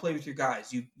you want to play with your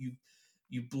guys. You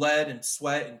bled and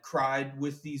sweat and cried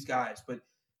with these guys. But,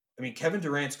 I mean, Kevin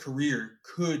Durant's career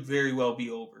could very well be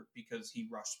over because he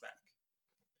rushed back.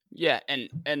 Yeah,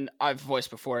 and I've voiced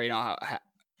before, how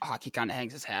hockey kind of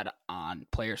hangs its hat on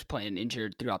players playing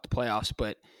injured throughout the playoffs.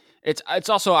 But it's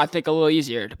also, I think, a little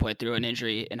easier to play through an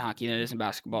injury in hockey than it is in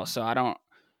basketball. So I don't –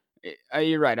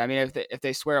 you're right. I mean, if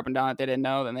they swear up and down that they didn't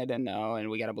know, then they didn't know, and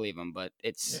we got to believe them. But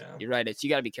you're right. You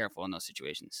got to be careful in those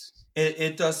situations.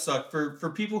 It does suck for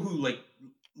people who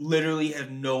literally have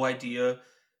no idea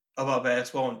about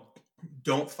basketball and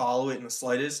don't follow it in the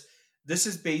slightest. This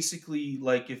is basically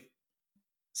like if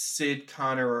Sid,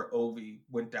 Connor, or Ovi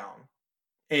went down,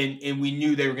 and we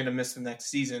knew they were going to miss the next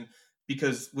season,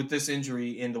 because with this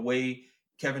injury and the way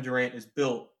Kevin Durant is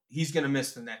built, he's going to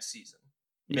miss the next season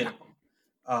minimum.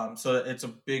 So it's a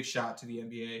big shot to the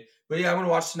NBA. But yeah, I'm going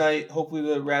to watch tonight. Hopefully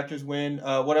the Raptors win.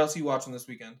 What else are you watching this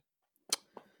weekend?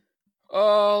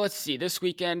 Oh, let's see. This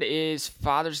weekend is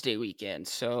Father's Day weekend,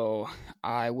 so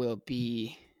I will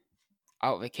be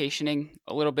out vacationing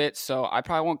a little bit. So I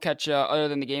probably won't catch, other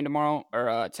than the game tomorrow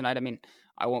or tonight. I mean,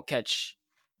 I won't catch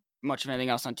much of anything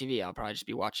else on TV. I'll probably just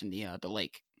be watching the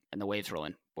lake and the waves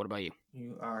rolling. What about you?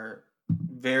 You are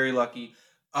very lucky.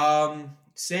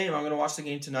 Same. I'm going to watch the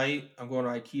game tonight. I'm going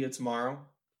to IKEA tomorrow,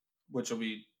 which will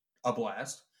be a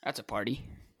blast. That's a party.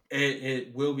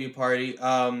 It will be a party.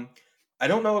 I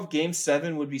don't know if Game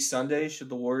 7 would be Sunday should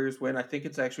the Warriors win. I think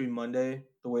it's actually Monday,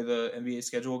 the way the NBA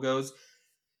schedule goes.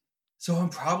 So I'm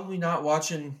probably not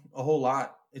watching a whole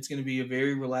lot. It's going to be a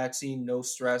very relaxing, no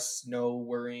stress, no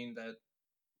worrying that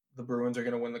the Bruins are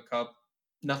going to win the cup.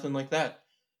 Nothing like that.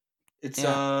 It's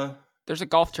there's a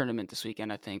golf tournament this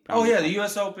weekend, I think. The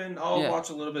U.S. Open. I'll watch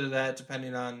a little bit of that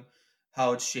depending on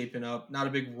how it's shaping up. Not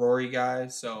a big Rory guy,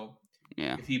 so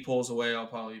if he pulls away, I'll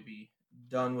probably be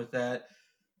done with that.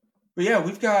 But yeah,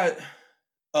 we've got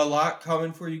a lot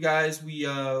coming for you guys.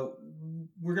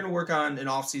 We're going to work on an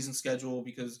off-season schedule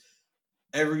because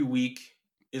every week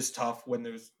is tough when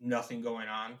there's nothing going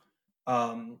on.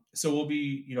 So we'll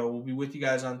be with you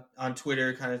guys on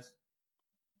Twitter, kind of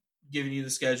giving you the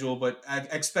schedule, but I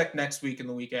expect next week and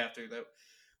the week after that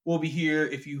we'll be here.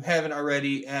 If you haven't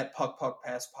already, at Puck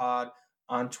Pass Pod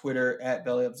on Twitter, at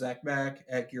BellyUp ZachMac,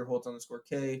 at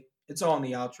GearHoltz_K. It's all in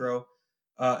the outro.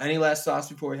 Any last thoughts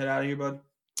before we head out of here, bud?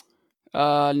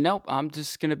 Nope. I'm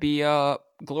just gonna be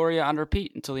Gloria on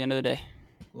repeat until the end of the day.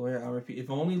 Gloria on repeat. If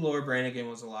only Laura Branigan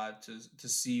was alive to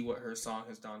see what her song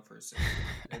has done for a season.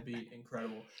 It'd be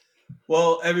incredible.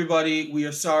 Well, everybody, we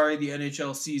are sorry the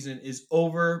NHL season is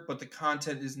over, but the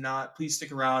content is not. Please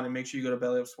stick around and make sure you go to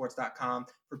bellyupsports.com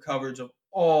for coverage of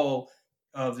all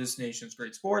of this nation's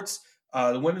great sports.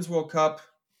 The Women's World Cup,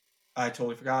 I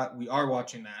totally forgot. We are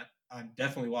watching that. I'm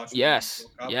definitely watching the Women's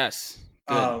World Cup. Yes.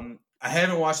 I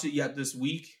haven't watched it yet this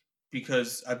week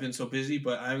because I've been so busy,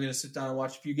 but I'm going to sit down and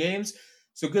watch a few games.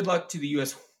 So good luck to the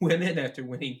U.S. women after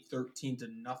winning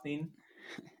 13-0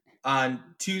 on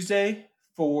Tuesday.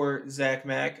 For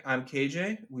ZachMac, I'm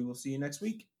KJ. We will see you next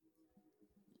week.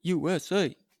 USA.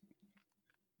 We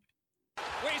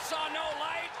saw no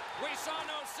light. We saw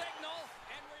no signal.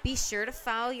 Be sure to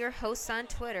follow your hosts on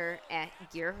Twitter at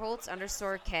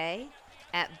GearHoltz_K,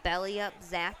 at BellyUp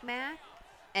ZachMac,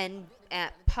 and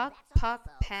at Puck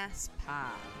Pass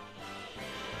Pod.